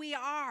important we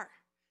are.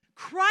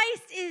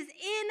 Christ is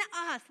in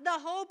us, the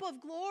hope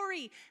of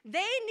glory. They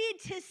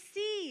need to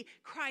see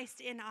Christ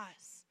in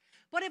us.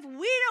 But if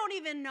we don't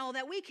even know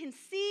that we can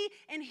see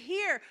and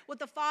hear what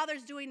the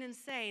Father's doing and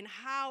saying,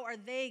 how are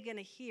they going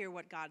to hear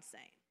what God's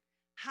saying?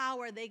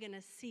 How are they going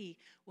to see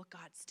what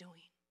God's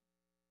doing?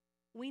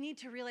 We need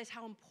to realize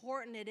how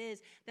important it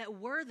is that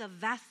we're the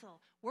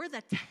vessel. We're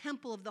the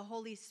temple of the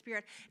Holy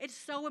Spirit. It's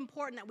so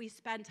important that we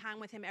spend time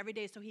with him every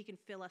day so he can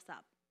fill us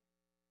up.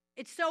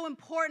 It's so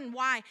important.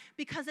 Why?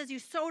 Because as you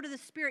sow to the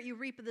Spirit, you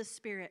reap of the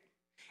Spirit.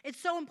 It's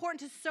so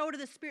important to sow to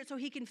the Spirit so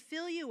he can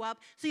fill you up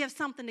so you have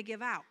something to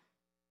give out.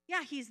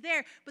 Yeah, he's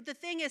there. But the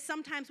thing is,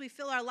 sometimes we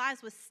fill our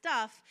lives with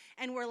stuff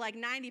and we're like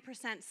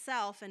 90%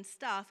 self and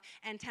stuff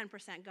and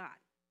 10% God.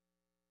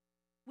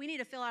 We need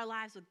to fill our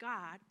lives with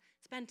God,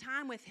 spend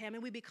time with him,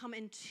 and we become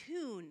in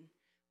tune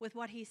with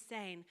what he's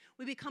saying.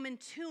 We become in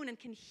tune and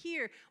can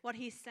hear what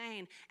he's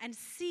saying and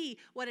see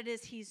what it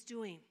is he's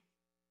doing.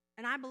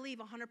 And I believe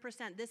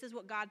 100% this is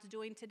what God's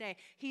doing today.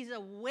 He's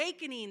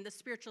awakening the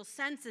spiritual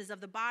senses of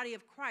the body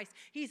of Christ.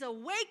 He's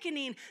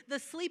awakening the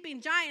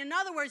sleeping giant. In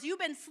other words, you've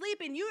been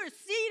sleeping. You are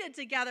seated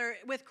together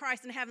with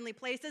Christ in heavenly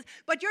places,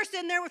 but you're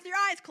sitting there with your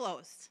eyes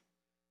closed.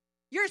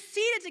 You're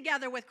seated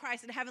together with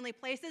Christ in heavenly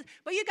places,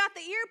 but you got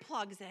the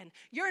earplugs in.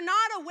 You're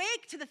not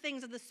awake to the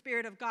things of the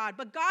Spirit of God,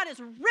 but God is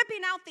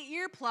ripping out the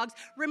earplugs,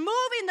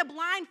 removing the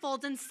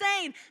blindfolds, and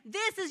saying,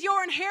 this is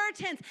your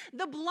inheritance.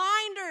 The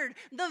blinder,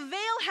 the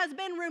veil has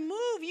been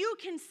removed. You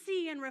can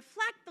see and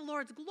reflect the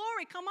Lord's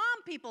glory. Come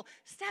on, people,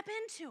 step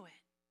into it.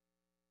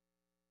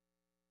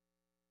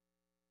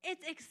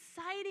 It's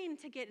exciting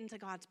to get into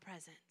God's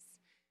presence.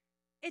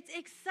 It's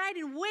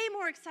exciting, way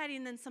more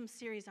exciting than some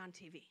series on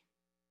TV.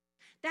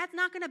 That's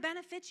not going to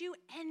benefit you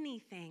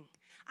anything.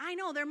 I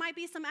know there might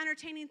be some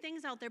entertaining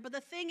things out there, but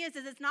the thing is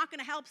it's not going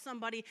to help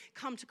somebody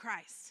come to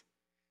Christ.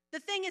 The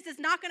thing is, it's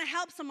not going to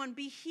help someone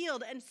be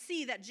healed and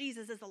see that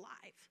Jesus is alive.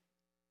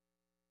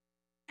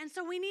 And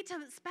so we need to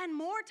spend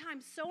more time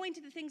sowing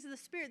to the things of the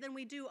Spirit than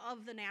we do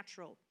of the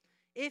natural,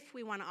 if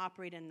we want to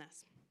operate in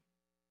this.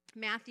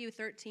 Matthew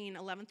 13,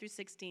 11 through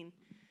 16.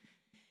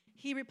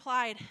 He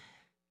replied,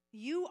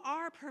 you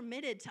are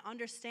permitted to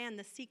understand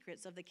the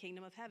secrets of the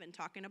kingdom of heaven,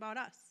 talking about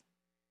us.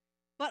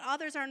 But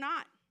others are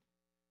not.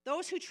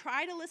 Those who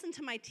try to listen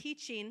to my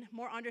teaching,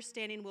 more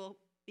understanding will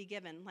be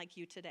given, like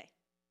you today.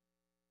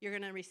 You're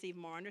going to receive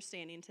more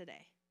understanding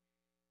today.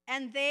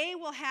 And they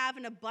will have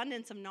an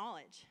abundance of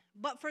knowledge.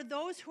 But for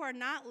those who are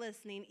not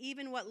listening,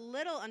 even what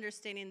little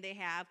understanding they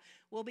have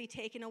will be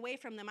taken away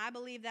from them. I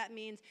believe that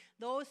means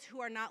those who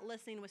are not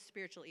listening with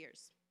spiritual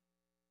ears.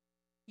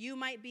 You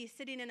might be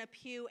sitting in a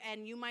pew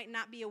and you might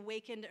not be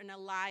awakened and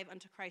alive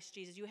unto Christ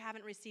Jesus. You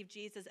haven't received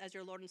Jesus as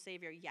your Lord and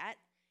Savior yet,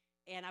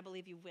 and I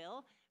believe you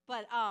will.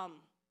 But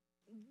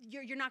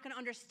you're not going to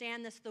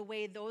understand this the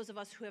way those of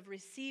us who have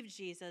received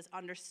Jesus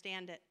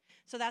understand it.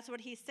 So that's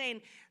what he's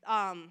saying.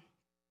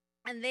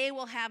 And they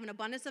will have an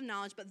abundance of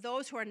knowledge, but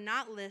those who are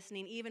not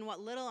listening, even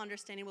what little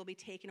understanding will be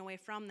taken away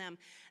from them.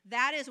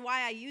 That is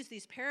why I use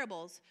these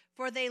parables,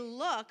 for they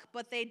look,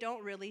 but they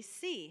don't really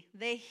see.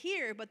 They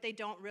hear, but they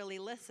don't really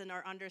listen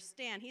or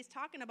understand. He's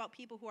talking about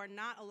people who are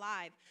not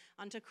alive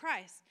unto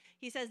Christ.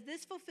 He says,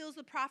 this fulfills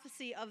the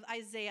prophecy of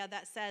Isaiah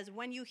that says,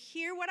 when you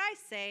hear what I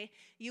say,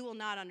 you will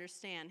not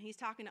understand. He's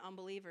talking to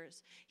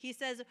unbelievers. He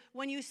says,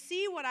 when you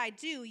see what I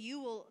do,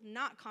 you will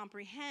not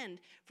comprehend.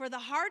 For the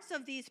hearts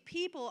of these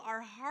people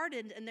are hardened,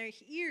 and their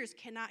ears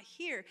cannot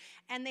hear.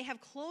 And they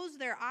have closed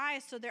their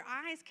eyes, so their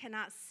eyes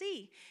cannot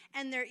see.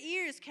 And their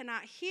ears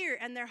cannot hear,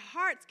 and their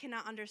hearts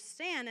cannot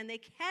understand. And they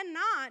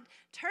cannot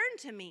turn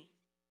to me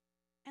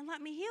and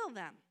let me heal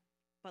them.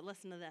 But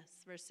listen to this,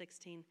 verse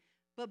 16.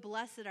 But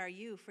blessed are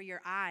you for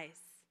your eyes,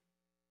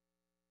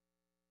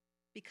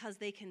 because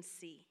they can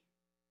see,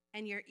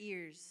 and your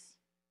ears,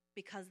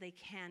 because they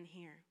can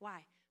hear.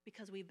 Why?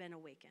 Because we've been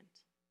awakened.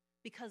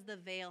 Because the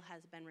veil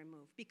has been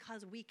removed.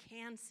 Because we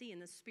can see in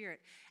the Spirit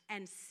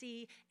and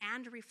see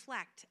and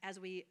reflect as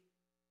we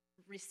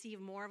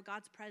receive more of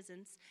God's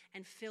presence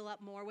and fill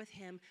up more with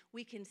Him.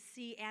 We can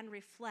see and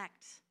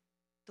reflect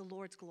the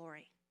Lord's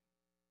glory.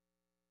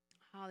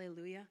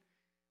 Hallelujah.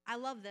 I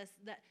love this,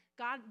 that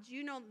God, do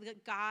you know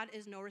that God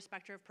is no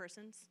respecter of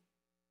persons?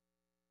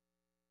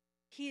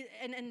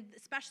 And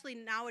especially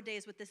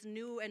nowadays with this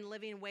new and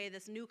living way,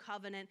 this new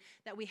covenant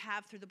that we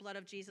have through the blood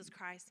of Jesus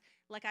Christ.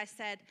 Like I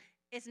said,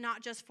 it's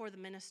not just for the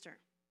minister.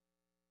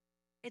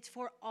 It's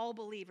for all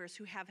believers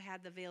who have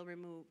had the veil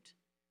removed.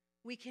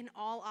 We can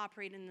all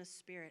operate in the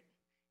Spirit.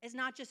 It's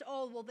not just,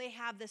 they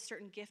have this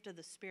certain gift of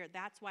the Spirit.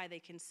 That's why they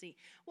can see.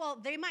 Well,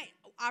 they might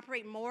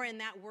operate more in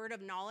that word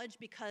of knowledge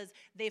because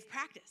they've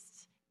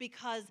practiced,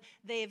 because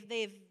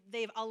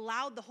they've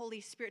allowed the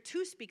Holy Spirit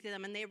to speak to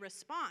them and they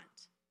respond,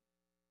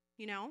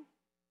 you know?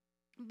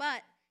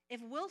 But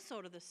if we'll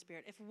sow to the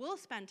Spirit, if we'll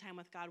spend time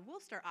with God, we'll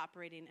start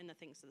operating in the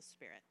things of the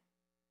Spirit.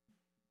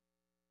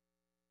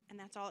 And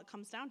that's all it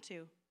comes down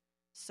to.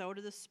 Sow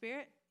to the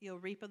Spirit, you'll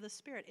reap of the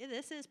Spirit.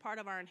 This is part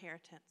of our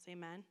inheritance,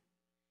 amen?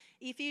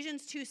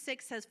 Ephesians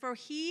 2:6 says, for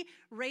he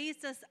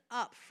raised us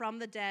up from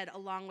the dead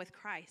along with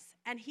Christ,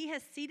 and he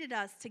has seated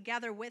us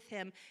together with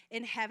him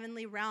in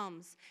heavenly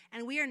realms.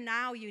 And we are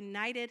now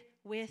united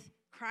with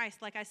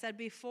Christ. Like I said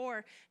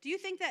before, do you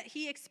think that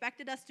he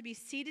expected us to be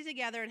seated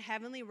together in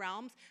heavenly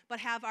realms, but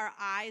have our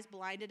eyes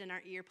blinded and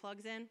our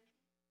earplugs in?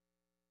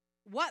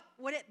 What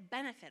would it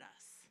benefit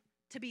us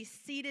to be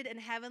seated in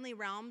heavenly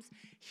realms?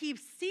 He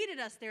seated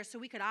us there so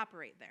we could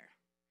operate there.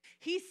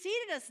 He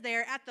seated us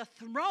there at the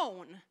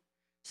throne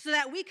so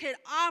that we could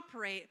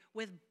operate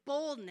with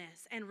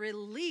boldness and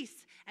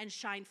release and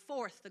shine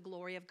forth the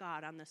glory of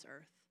God on this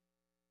earth.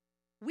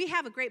 We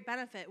have a great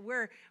benefit.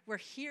 We're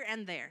here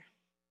and there.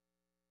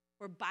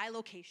 We're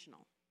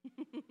bilocational.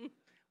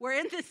 We're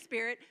in the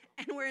Spirit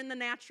and we're in the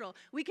natural.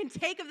 We can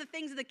take of the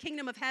things of the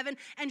kingdom of heaven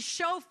and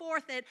show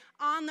forth it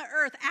on the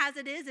earth as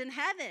it is in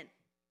heaven.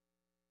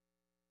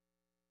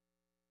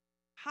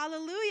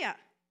 Hallelujah.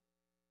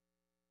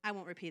 I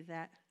won't repeat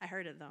that. I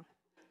heard it though.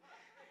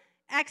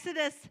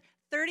 Exodus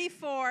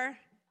 34,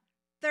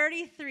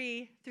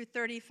 33 through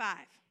 35.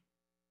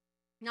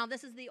 Now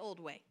this is the old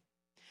way.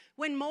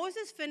 When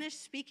Moses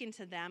finished speaking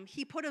to them,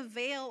 he put a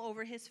veil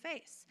over his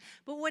face.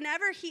 But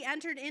whenever he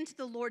entered into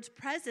the Lord's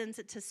presence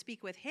to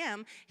speak with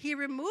him, he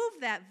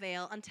removed that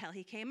veil until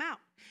he came out.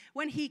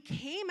 When he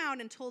came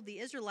out and told the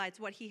Israelites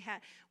what he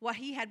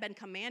had been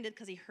commanded,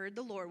 because he heard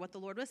what the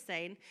Lord was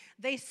saying,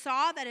 they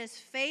saw that his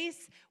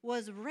face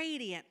was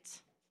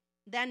radiant.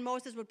 Then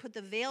Moses would put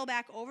the veil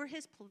back over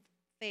his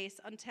face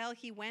until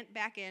he went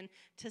back in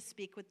to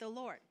speak with the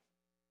Lord.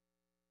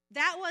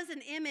 That was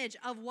an image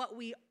of what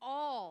we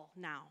all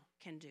now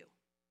can do,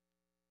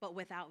 but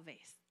without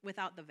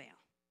the veil.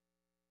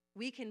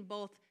 We can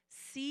both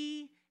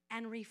see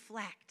and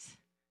reflect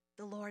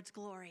the Lord's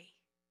glory.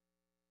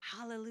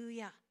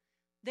 Hallelujah.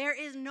 There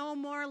is no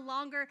more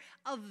longer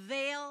a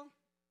veil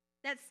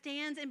that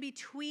stands in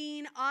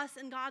between us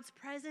and God's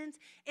presence.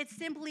 It's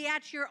simply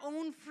at your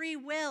own free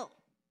will.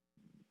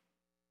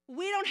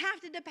 We don't have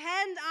to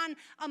depend on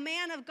a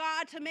man of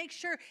God to make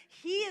sure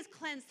he is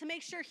cleansed, to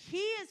make sure he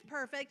is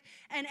perfect,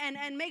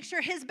 and make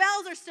sure his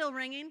bells are still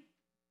ringing,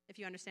 if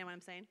you understand what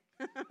I'm saying.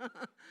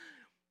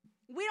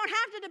 We don't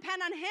have to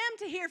depend on him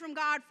to hear from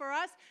God for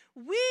us.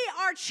 We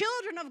are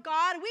children of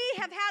God.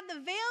 We have had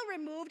the veil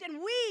removed, and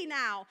we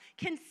now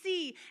can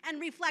see and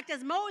reflect,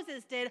 as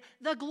Moses did,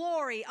 the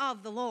glory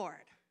of the Lord.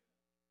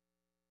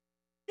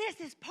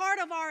 This is part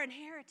of our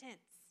inheritance.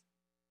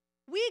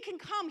 We can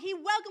come. He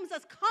welcomes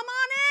us. Come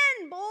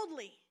on in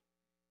boldly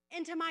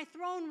into my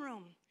throne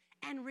room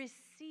and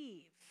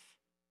receive.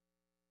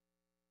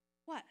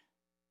 What?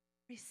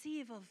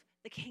 Receive of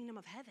the kingdom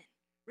of heaven.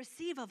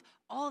 Receive of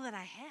all that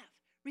I have.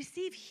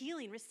 Receive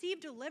healing. Receive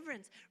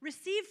deliverance.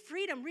 Receive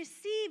freedom.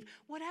 Receive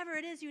whatever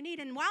it is you need.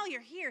 And while you're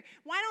here,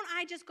 why don't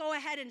I just go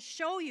ahead and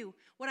show you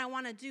what I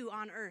want to do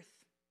on earth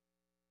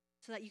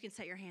so that you can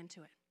set your hand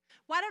to it?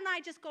 Why don't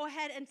I just go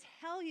ahead and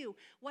tell you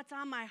what's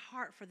on my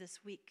heart for this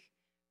week?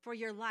 For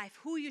your life,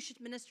 who you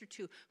should minister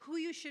to, who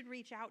you should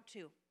reach out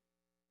to,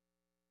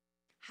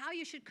 how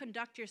you should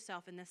conduct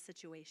yourself in this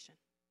situation.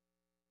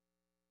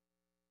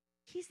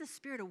 He's the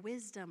spirit of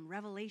wisdom,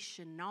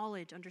 revelation,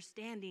 knowledge,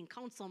 understanding,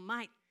 counsel,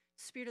 might,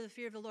 spirit of the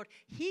fear of the Lord.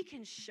 He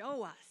can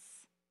show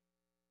us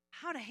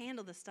how to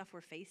handle the stuff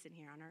we're facing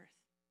here on earth.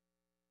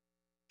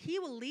 He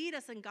will lead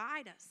us and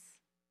guide us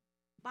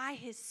by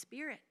his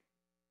spirit.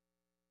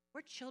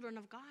 We're children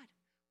of God.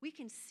 We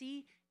can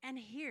see and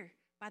hear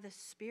by the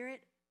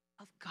Spirit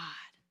of God.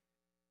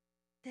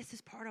 This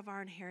is part of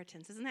our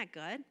inheritance. Isn't that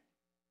good?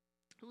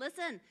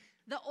 Listen,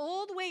 the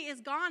old way is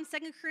gone.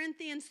 2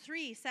 Corinthians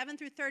 3, 7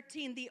 through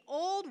 13. The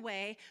old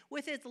way,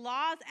 with its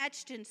laws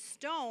etched in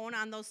stone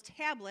on those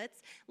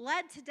tablets,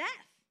 led to death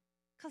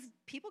because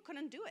people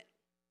couldn't do it.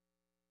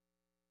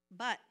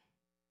 But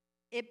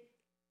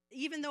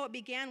even though it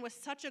began with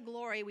such a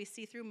glory we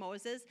see through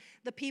Moses,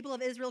 the people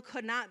of Israel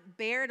could not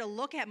bear to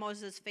look at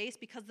Moses' face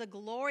because the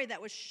glory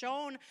that was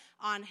shown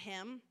on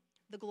him,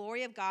 the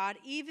glory of God,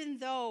 even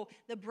though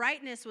the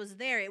brightness was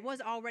there, it was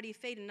already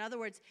fading. In other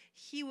words,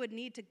 he would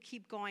need to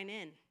keep going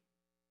in,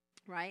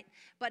 right?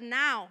 But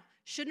now,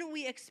 shouldn't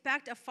we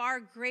expect a far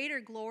greater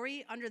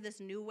glory under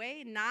this new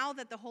way, now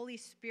that the Holy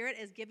Spirit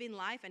is giving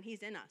life and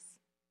he's in us?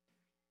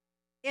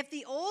 If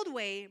the old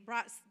way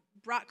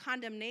brought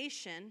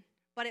condemnation,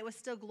 but it was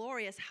still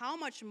glorious, how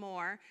much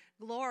more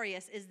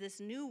glorious is this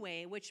new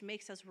way, which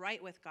makes us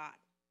right with God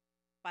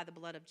by the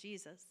blood of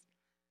Jesus?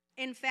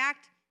 In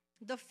fact,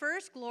 the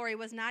first glory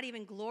was not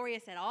even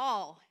glorious at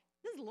all.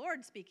 This is the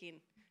Lord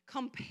speaking,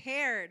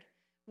 compared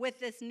with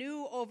this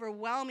new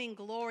overwhelming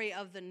glory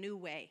of the new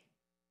way.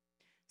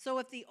 So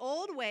if the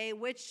old way,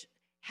 which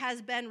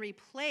has been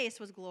replaced,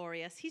 was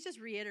glorious, he's just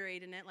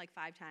reiterating it like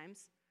 5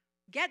 times.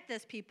 Get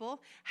this, people.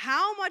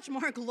 How much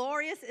more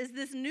glorious is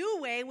this new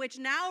way, which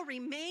now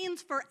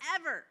remains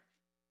forever?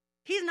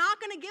 He's not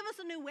going to give us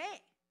a new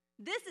way.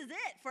 This is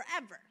it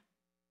forever.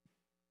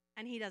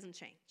 And he doesn't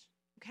change.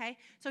 Okay?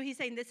 So he's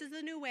saying, this is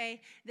the new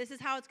way. This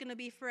is how it's going to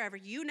be forever.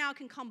 You now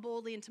can come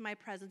boldly into my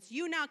presence.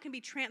 You now can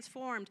be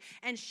transformed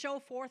and show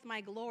forth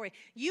my glory.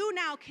 You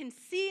now can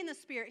see in the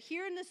Spirit,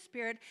 hear in the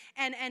Spirit,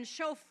 and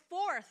show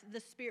forth the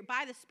Spirit,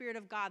 by the Spirit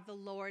of God, the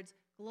Lord's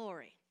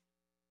glory.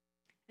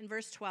 In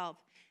verse 12,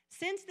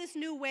 since this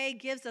new way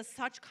gives us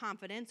such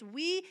confidence,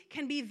 we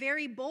can be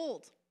very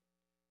bold.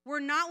 We're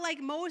not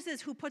like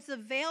Moses, who puts a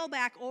veil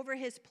back over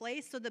his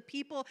face so the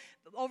people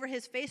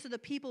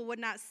would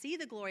not see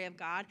the glory of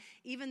God,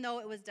 even though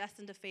it was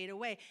destined to fade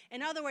away.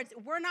 In other words,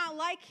 we're not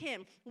like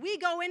him. We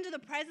go into the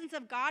presence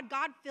of God,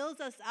 God fills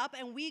us up,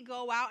 and we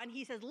go out, and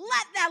he says,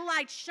 let that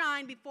light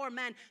shine before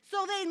men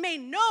so they may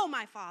know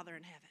my Father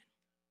in heaven.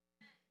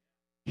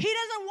 He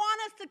doesn't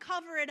want us to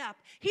cover it up.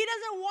 He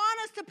doesn't want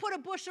us to put a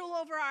bushel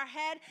over our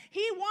head.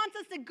 He wants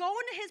us to go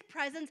into his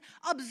presence,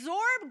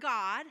 absorb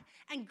God,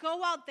 and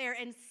go out there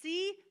and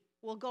see.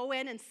 We'll go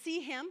in and see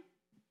him,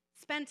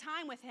 spend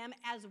time with him,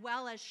 as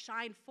well as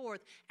shine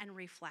forth and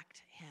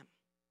reflect him.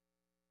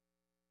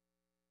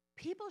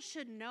 People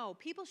should know.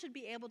 People should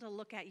be able to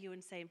look at you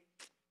and say,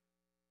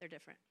 they're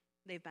different.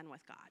 They've been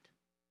with God.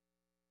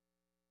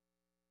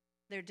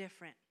 They're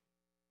different.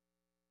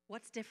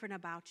 What's different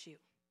about you?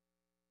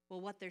 Well,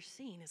 what they're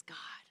seeing is God.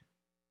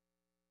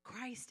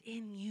 Christ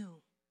in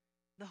you,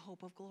 the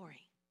hope of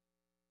glory.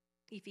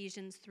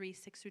 Ephesians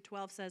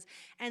 3:6-12 says,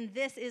 and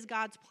this is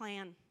God's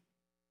plan,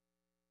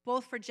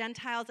 both for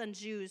Gentiles and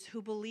Jews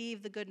who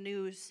believe the good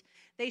news.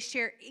 They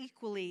share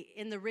equally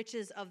in the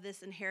riches of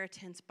this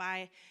inheritance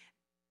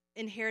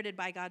inherited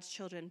by God's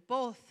children.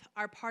 Both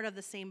are part of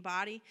the same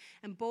body,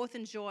 and both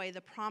enjoy the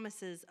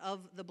promises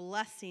of the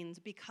blessings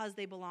because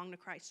they belong to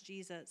Christ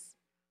Jesus.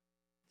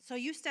 So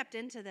you stepped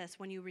into this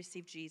when you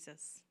received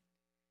Jesus.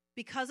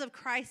 Because of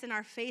Christ and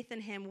our faith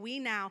in him, we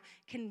now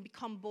can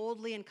come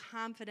boldly and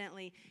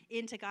confidently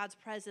into God's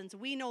presence.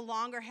 We no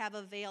longer have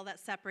a veil that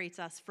separates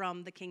us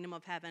from the kingdom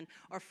of heaven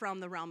or from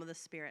the realm of the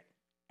Spirit.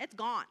 It's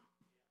gone.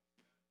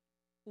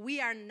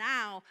 We are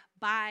now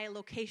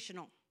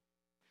bilocational.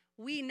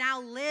 We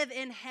now live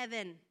in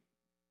heaven.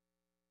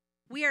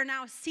 We are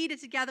now seated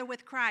together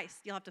with Christ.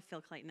 You'll have to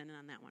fill Clayton in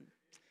on that one.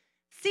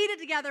 Seated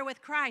together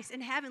with Christ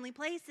in heavenly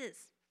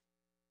places.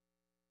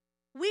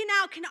 We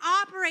now can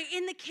operate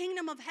in the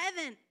kingdom of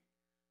heaven.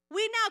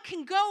 We now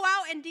can go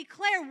out and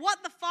declare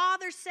what the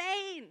Father's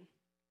saying.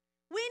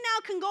 We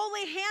now can go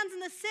lay hands on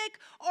the sick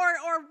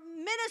or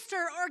minister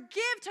or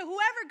give to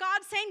whoever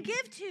God's saying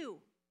give to.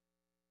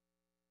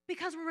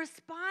 Because we're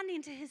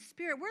responding to his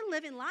Spirit. We're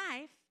living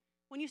life.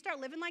 When you start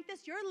living like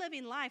this, you're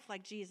living life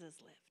like Jesus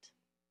lived.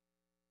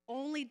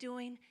 Only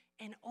doing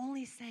and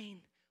only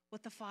saying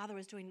what the Father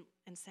was doing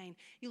and saying.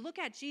 You look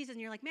at Jesus and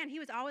you're like, man, he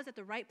was always at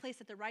the right place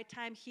at the right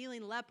time,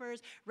 healing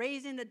lepers,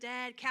 raising the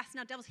dead,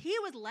 casting out devils. He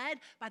was led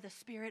by the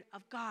Spirit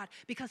of God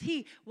because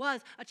he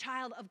was a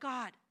child of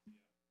God.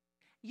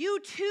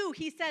 You too,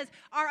 he says,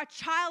 are a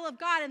child of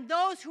God, and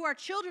those who are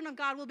children of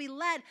God will be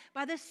led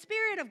by the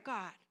Spirit of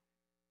God.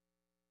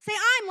 Say,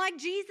 I'm like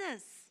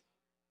Jesus.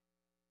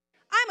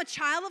 I'm a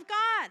child of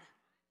God.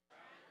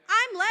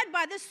 I'm led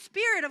by the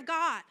Spirit of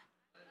God.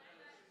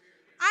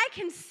 I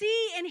can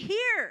see and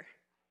hear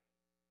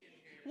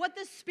what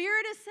the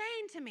Spirit is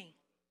saying to me.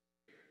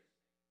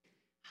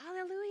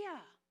 Hallelujah.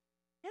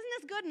 Isn't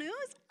this good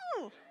news?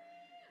 Oh,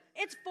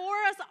 it's for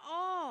us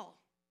all.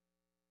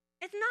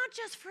 It's not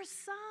just for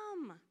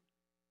some.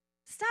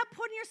 Stop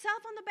putting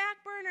yourself on the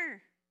back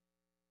burner.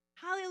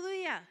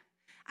 Hallelujah.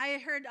 I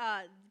heard,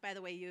 by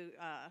the way, you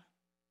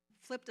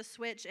flipped a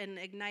switch and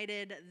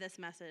ignited this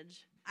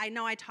message. I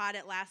know I taught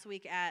it last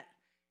week at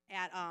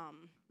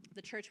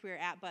the church we were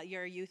at, but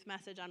your youth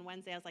message on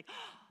Wednesday, I was like,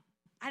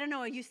 I don't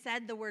know, you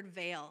said the word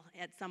veil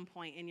at some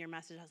point in your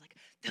message. I was like,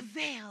 the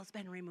veil's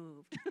been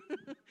removed.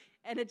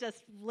 And it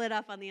just lit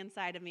up on the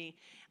inside of me.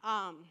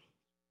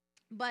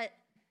 But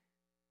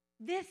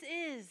this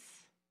is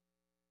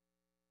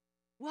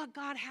what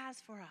God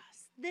has for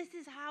us. This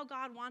is how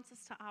God wants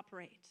us to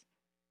operate.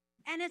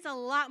 And it's a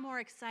lot more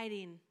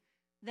exciting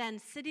than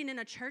sitting in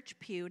a church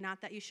pew,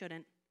 not that you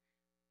shouldn't,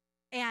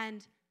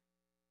 and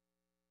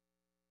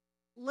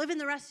living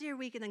the rest of your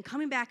week and then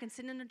coming back and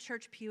sitting in a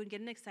church pew and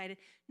getting excited.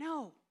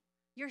 No,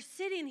 you're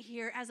sitting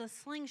here as a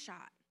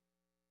slingshot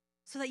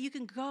so that you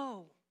can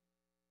go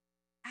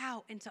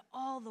out into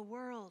all the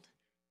world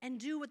and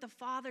do what the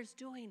Father's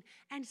doing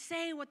and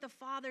say what the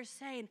Father's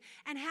saying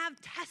and have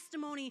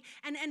testimony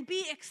and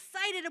be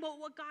excited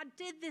about what God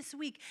did this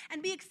week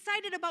and be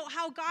excited about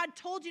how God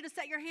told you to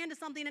set your hand to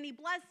something and he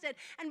blessed it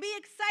and be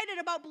excited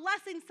about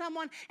blessing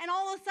someone and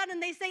all of a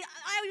sudden they say,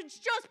 I was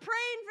just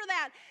praying for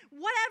that.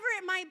 Whatever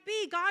it might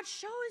be, God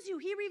shows you.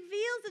 He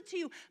reveals it to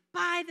you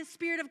by the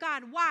Spirit of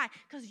God. Why?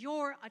 Because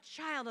you're a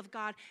child of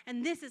God,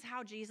 and this is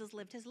how Jesus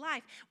lived his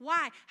life.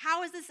 Why?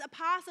 How is this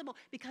possible?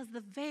 Because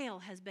the veil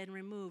has been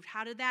removed.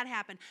 How did that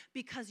happen?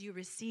 Because you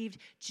received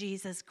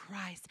Jesus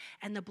Christ,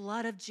 and the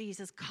blood of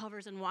Jesus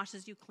covers and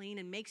washes you clean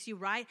and makes you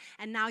right,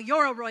 and now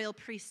you're a royal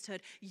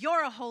priesthood.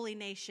 You're a holy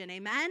nation.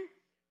 Amen?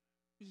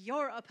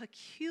 You're a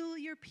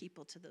peculiar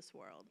people to this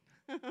world.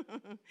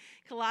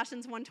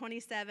 Colossians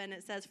 1:27,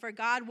 it says, for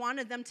God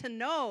wanted them to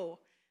know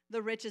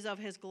the riches of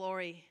his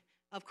glory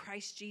of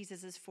Christ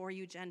Jesus is for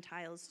you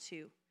Gentiles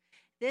too.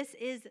 This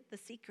is the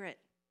secret.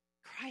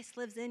 Christ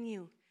lives in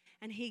you,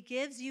 and he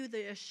gives you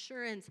the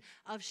assurance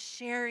of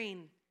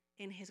sharing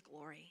in his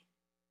glory.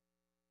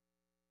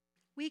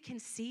 We can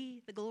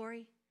see the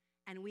glory,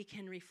 and we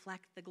can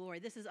reflect the glory.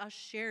 This is us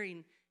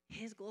sharing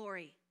his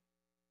glory.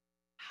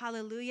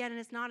 Hallelujah, and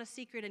it's not a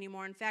secret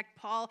anymore. In fact,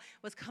 Paul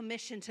was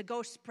commissioned to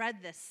go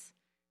spread this.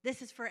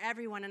 This is for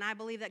everyone, and I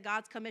believe that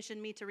God's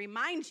commissioned me to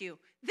remind you,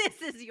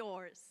 this is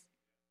yours.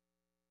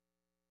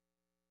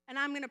 And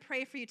I'm going to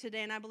pray for you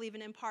today, and I believe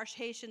an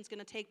impartation is going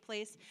to take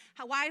place.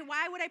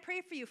 Why would I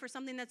pray for you for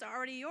something that's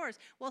already yours?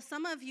 Well,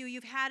 some of you,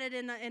 you've had it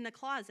in the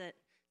closet.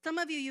 Some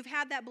of you, you've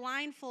had that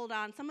blindfold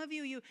on. Some of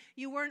you,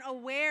 you weren't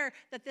aware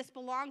that this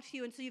belonged to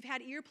you, and so you've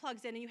had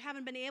earplugs in, and you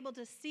haven't been able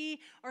to see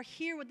or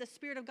hear what the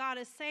Spirit of God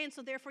is saying,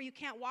 so therefore you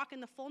can't walk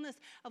in the fullness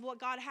of what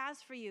God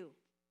has for you.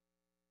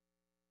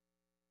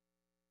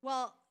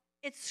 Well,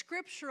 it's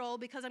scriptural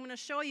because I'm going to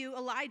show you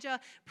Elijah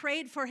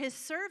prayed for his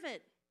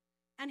servant,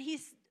 and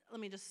let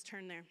me just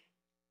turn there.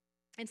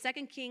 In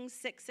 2 Kings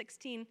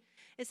 6:16,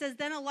 it says,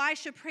 then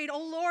Elisha prayed,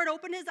 oh Lord,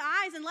 open his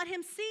eyes and let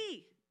him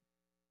see.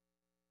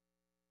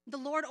 The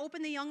Lord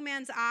opened the young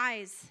man's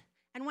eyes,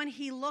 And when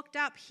he looked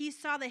up, he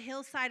saw the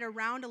hillside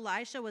around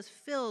Elisha was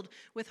filled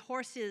with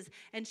horses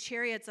and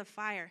chariots of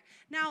fire.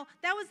 Now,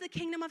 that was the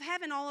kingdom of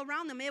heaven all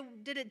around them.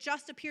 Did it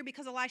just appear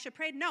because Elisha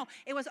prayed? No,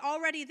 it was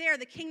already there.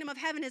 The kingdom of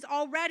heaven is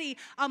already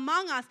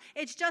among us.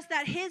 It's just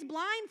that his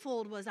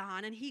blindfold was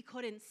on and he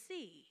couldn't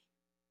see.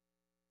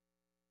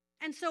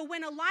 And so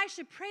when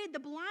Elisha prayed, the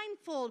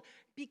blindfold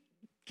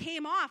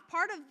came off.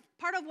 Part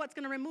of what's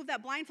going to remove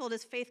that blindfold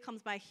is faith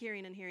comes by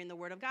hearing and hearing the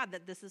word of God,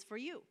 that this is for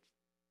you.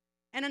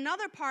 And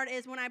another part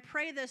is when I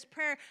pray this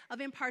prayer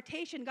of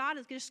impartation, God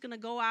is just going to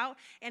go out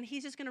and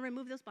he's just going to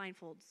remove those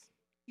blindfolds.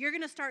 You're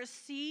going to start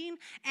seeing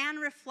and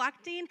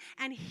reflecting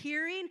and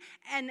hearing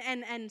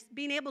and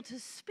being able to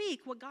speak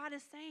what God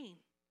is saying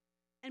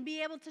and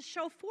be able to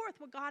show forth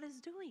what God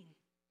is doing.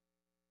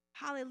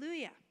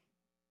 Hallelujah.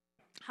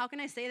 How can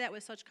I say that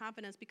with such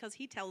confidence? Because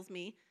he tells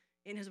me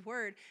in his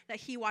word that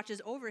he watches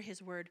over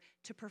his word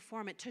to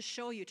perform it, to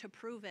show you, to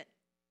prove it.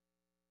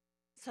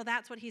 So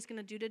that's what he's going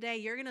to do today.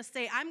 You're going to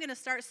say, I'm going to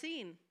start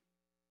seeing.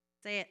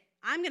 Say it.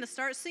 I'm going to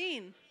start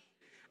seeing.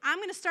 I'm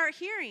going to start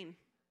hearing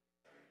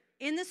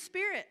in the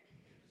Spirit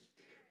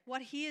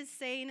what he is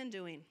saying and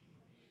doing.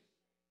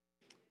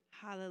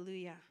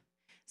 Hallelujah.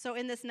 So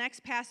in this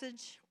next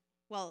passage,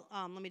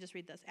 let me just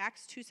read this.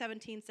 Acts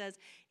 2:17 says,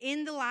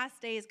 in the last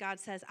days, God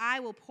says, I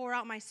will pour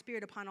out my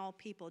Spirit upon all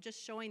people.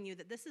 Just showing you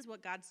that this is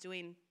what God's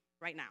doing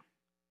right now.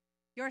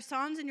 Your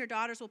sons and your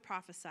daughters will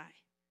prophesy.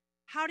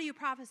 How do you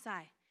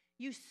prophesy?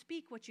 You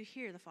speak what you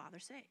hear the Father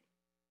say.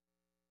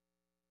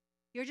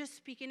 You're just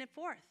speaking it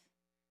forth.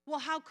 Well,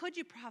 how could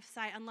you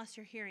prophesy unless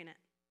you're hearing it?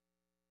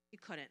 You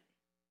couldn't.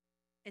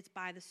 It's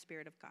by the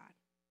Spirit of God.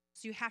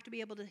 So you have to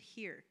be able to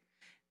hear.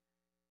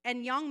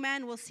 And young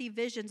men will see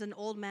visions and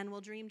old men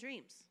will dream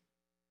dreams.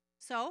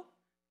 So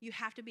you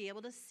have to be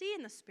able to see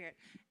in the Spirit.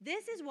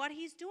 This is what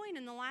he's doing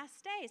in the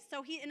last days.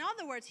 So in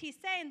other words, he's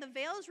saying the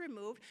veil is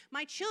removed.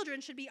 My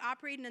children should be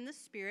operating in the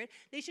Spirit.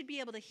 They should be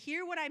able to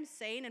hear what I'm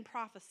saying and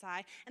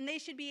prophesy. And they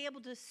should be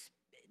able to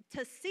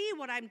see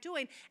what I'm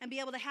doing and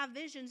be able to have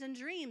visions and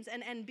dreams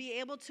and be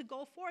able to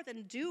go forth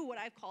and do what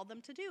I've called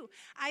them to do.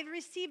 I've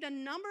received a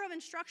number of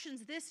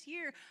instructions this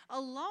year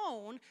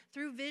alone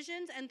through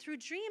visions and through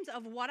dreams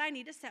of what I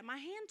need to set my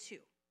hand to.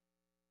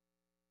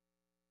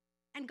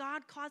 And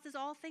God causes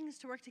all things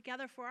to work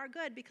together for our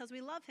good because we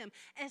love him,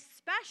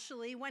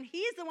 especially when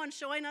he's the one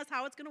showing us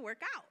how it's going to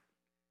work out.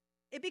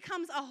 It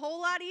becomes a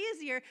whole lot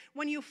easier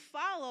when you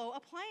follow a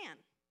plan.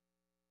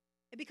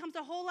 It becomes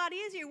a whole lot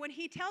easier when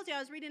he tells you. I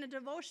was reading a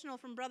devotional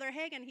from Brother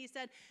Hagin. He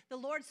said the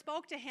Lord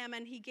spoke to him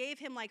and he gave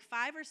him like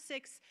 5 or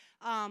 6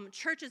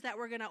 churches that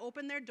were going to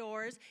open their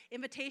doors,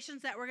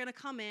 invitations that were going to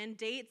come in,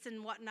 dates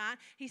and whatnot.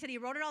 He said he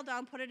wrote it all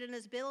down, put it in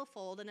his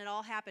billfold, and it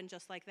all happened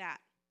just like that.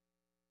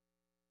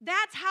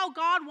 That's how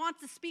God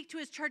wants to speak to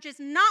his churches,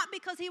 not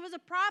because he was a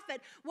prophet.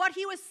 What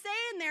he was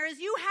saying there is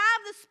you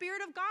have the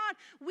Spirit of God.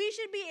 We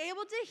should be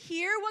able to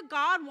hear what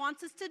God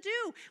wants us to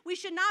do. We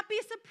should not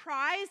be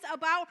surprised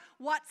about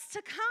what's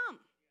to come.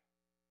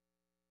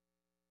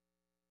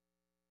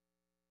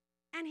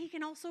 And he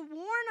can also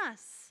warn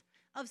us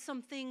of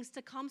some things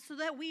to come so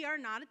that we are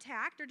not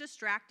attacked or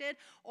distracted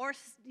or,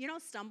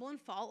 stumble and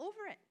fall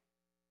over it.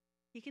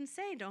 He can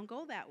say, don't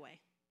go that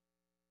way.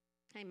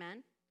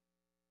 Amen.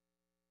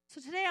 So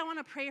today I want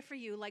to pray for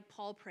you like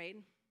Paul prayed.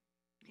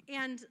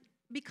 And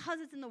because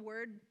it's in the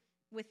Word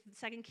with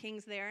 2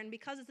 Kings there, and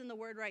because it's in the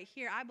Word right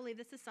here, I believe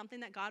this is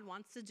something that God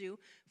wants to do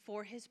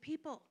for his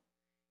people.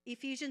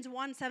 Ephesians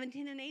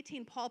 1:17 and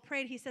 18, Paul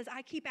prayed. He says,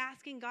 I keep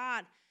asking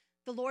God,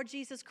 the Lord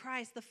Jesus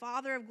Christ, the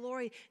Father of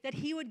glory, that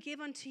he would give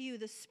unto you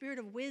the spirit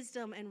of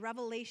wisdom and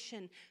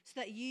revelation so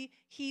that you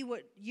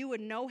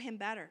would know him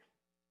better.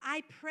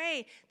 I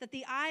pray that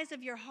the eyes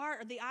of your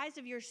heart or the eyes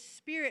of your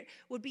spirit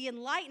would be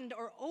enlightened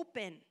or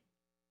open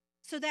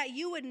so that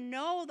you would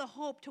know the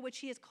hope to which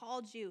he has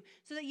called you,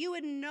 so that you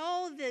would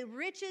know the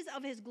riches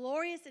of his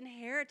glorious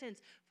inheritance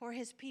for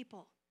his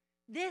people.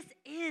 This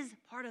is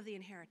part of the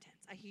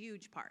inheritance, a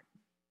huge part,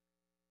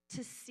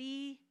 to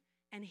see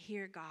and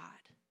hear God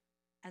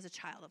as a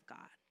child of God.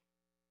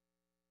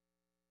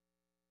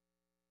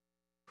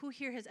 Who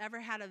here has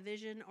ever had a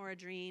vision or a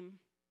dream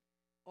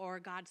or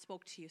God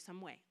spoke to you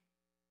some way?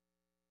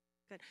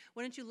 Good.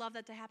 Wouldn't you love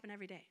that to happen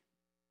every day?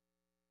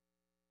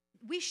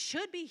 We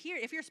should be here.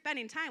 If you're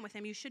spending time with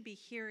him, you should be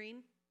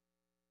hearing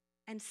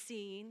and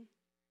seeing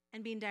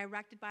and being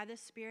directed by the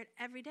Spirit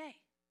every day.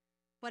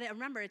 But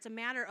remember, it's a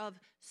matter of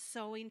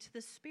sowing to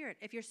the Spirit.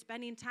 If you're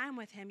spending time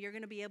with him, you're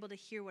going to be able to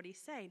hear what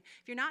he's saying.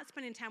 If you're not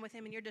spending time with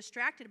him and you're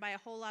distracted by a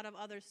whole lot of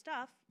other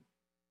stuff,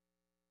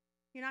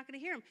 you're not going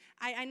to hear him.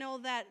 I know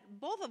that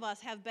both of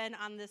us have been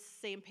on this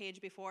same page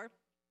before,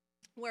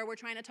 where we're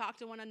trying to talk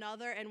to one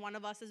another and one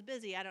of us is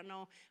busy. I don't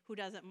know who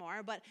does it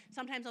more, but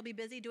sometimes I'll be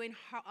busy doing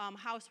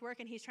housework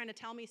and he's trying to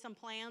tell me some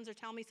plans or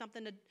tell me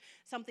something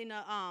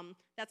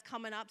that's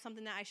coming up,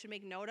 something that I should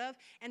make note of.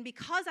 And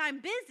because I'm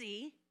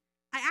busy,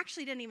 I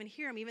actually didn't even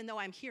hear him, even though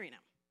I'm hearing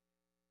him.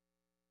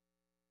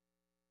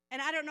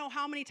 And I don't know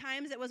how many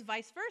times it was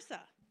vice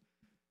versa,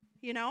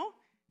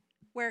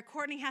 where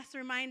Courtney has to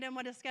remind him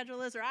what his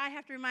schedule is, or I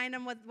have to remind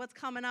him what's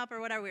coming up, or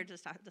whatever. We were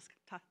just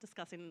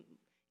discussing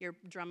your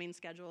drumming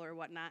schedule or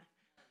whatnot.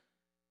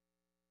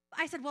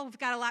 I said, well, we've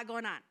got a lot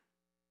going on.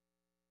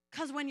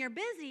 Because when you're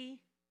busy,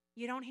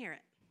 you don't hear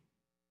it.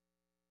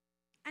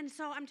 And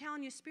so I'm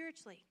telling you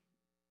spiritually,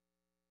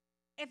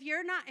 if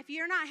you're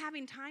not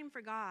having time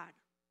for God,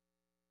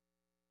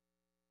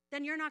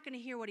 then you're not going to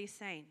hear what he's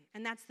saying.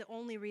 And that's the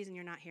only reason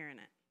you're not hearing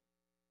it.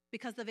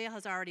 Because the veil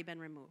has already been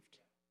removed.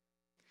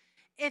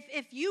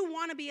 If you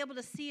want to be able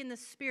to see in the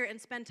Spirit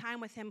and spend time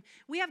with him,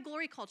 we have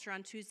Glory Culture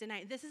on Tuesday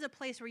night. This is a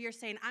place where you're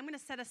saying, I'm going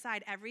to set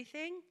aside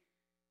everything,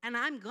 and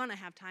I'm going to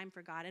have time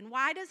for God. And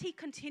why does he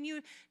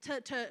continue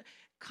to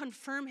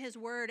confirm his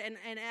word? And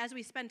as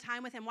we spend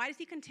time with him, why does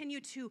he continue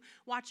to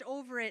watch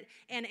over it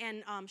and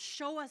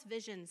show us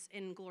visions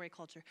in Glory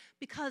Culture?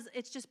 Because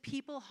it's just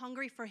people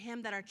hungry for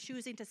him that are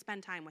choosing to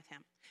spend time with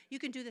him. You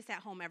can do this at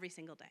home every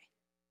single day.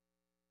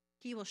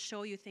 He will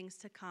show you things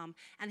to come,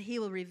 and he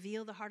will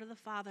reveal the heart of the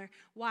Father.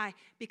 Why?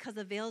 Because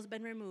the veil's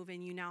been removed,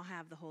 and you now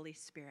have the Holy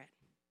Spirit.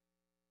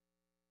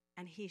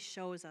 And he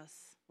shows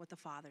us what the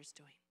Father's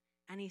doing,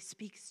 and he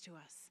speaks to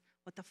us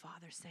what the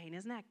Father's saying.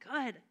 Isn't that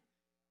good?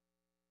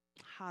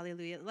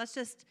 Hallelujah.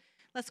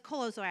 Let's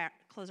close our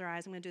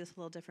eyes. I'm going to do this a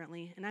little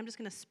differently. And I'm just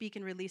going to speak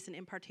and release an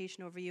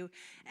impartation over you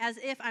as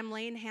if I'm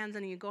laying hands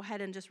on you. Go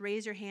ahead and just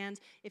raise your hands.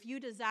 If you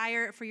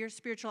desire for your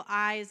spiritual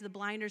eyes, the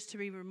blinders to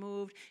be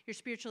removed, your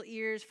spiritual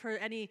ears, for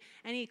any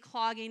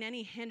clogging,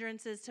 any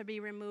hindrances to be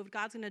removed,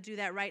 God's going to do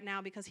that right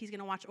now because he's going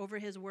to watch over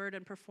his word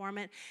and perform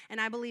it.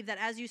 And I believe that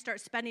as you start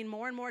spending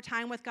more and more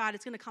time with God,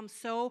 it's going to come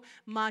so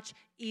much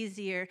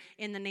easier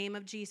in the name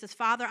of Jesus.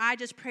 Father, I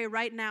just pray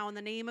right now in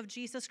the name of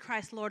Jesus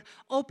Christ, Lord,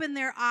 open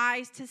their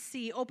eyes to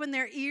see, open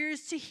their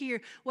ears to hear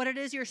what it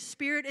is your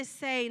Spirit is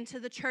saying to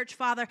the church,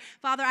 Father.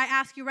 Father, I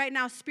ask you right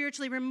now,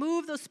 spiritually,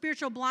 remove those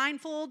spiritual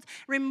blindfolds,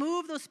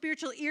 remove those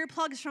spiritual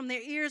earplugs from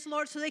their ears,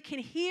 Lord, so they can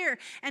hear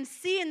and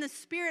see in the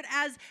Spirit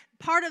as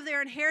part of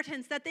their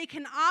inheritance, that they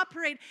can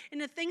operate in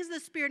the things of the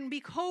Spirit and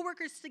be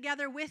co-workers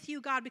together with you,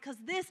 God, because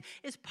this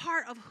is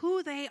part of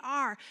who they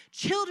are.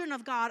 Children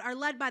of God are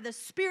led by the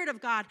Spirit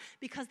of God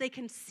because they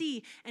can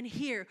see and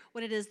hear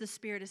what it is the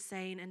Spirit is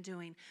saying and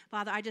doing.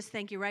 Father, I just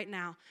thank you right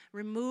now.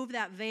 Remove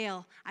that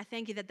veil. I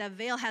thank you that that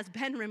veil has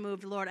been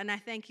removed, Lord, and I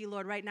thank you,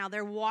 Lord, right now.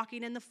 They're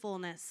walking in the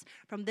fullness.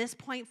 From this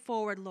point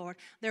forward, Lord,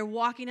 they're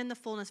walking in the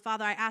fullness.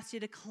 Father, I ask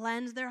you to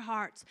cleanse their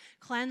hearts,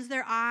 cleanse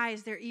their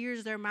eyes, their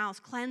ears, their mouths,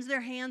 cleanse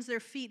their hands, their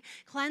feet,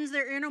 cleanse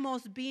their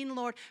innermost being,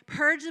 Lord.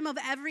 Purge them of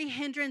every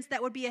hindrance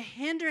that would be a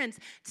hindrance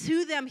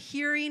to them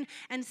hearing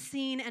and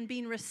seeing and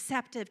being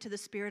receptive to the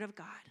Spirit of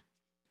God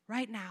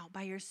right now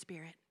by your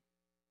Spirit.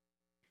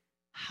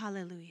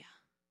 Hallelujah.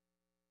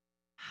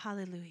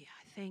 Hallelujah.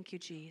 Thank you,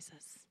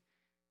 Jesus.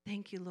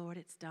 Thank you, Lord.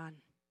 It's done.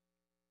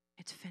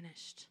 It's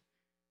finished.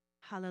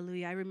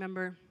 Hallelujah. I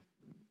remember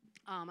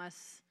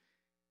us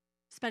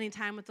spending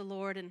time with the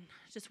Lord and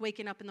just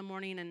waking up in the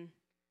morning, and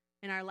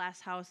in our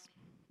last house,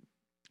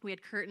 we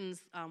had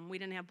curtains. We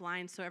didn't have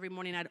blinds, so every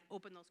morning I'd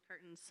open those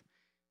curtains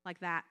like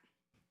that.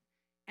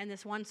 And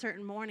this one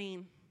certain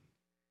morning,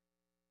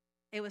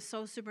 it was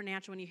so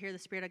supernatural when you hear the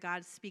Spirit of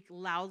God speak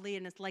loudly,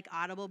 and it's like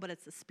audible, but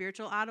it's a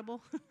spiritual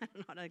audible. I don't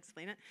know how to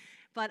explain it.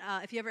 But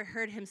if you ever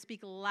heard him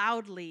speak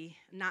loudly,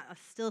 not a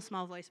still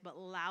small voice, but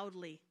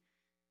loudly,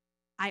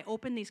 I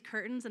open these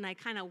curtains and I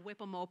kind of whip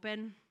them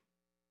open.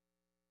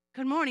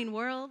 Good morning,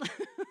 world.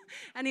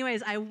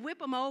 Anyways, I whip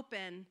them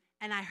open,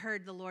 and I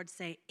heard the Lord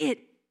say, "It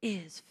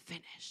is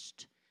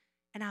finished."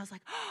 And I was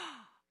like,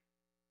 oh,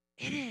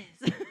 it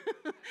is.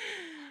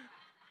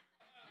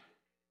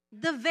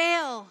 The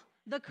veil,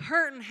 the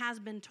curtain has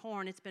been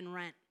torn. It's been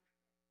rent.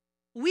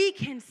 We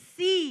can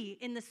see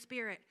in the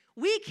Spirit.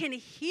 We can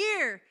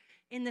hear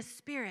in the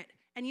Spirit.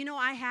 And you know,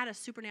 I had a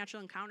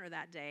supernatural encounter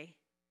that day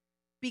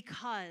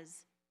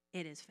because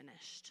it is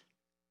finished.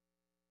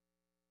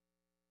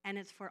 And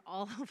it's for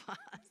all of us.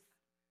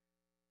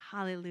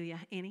 Hallelujah.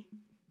 Annie?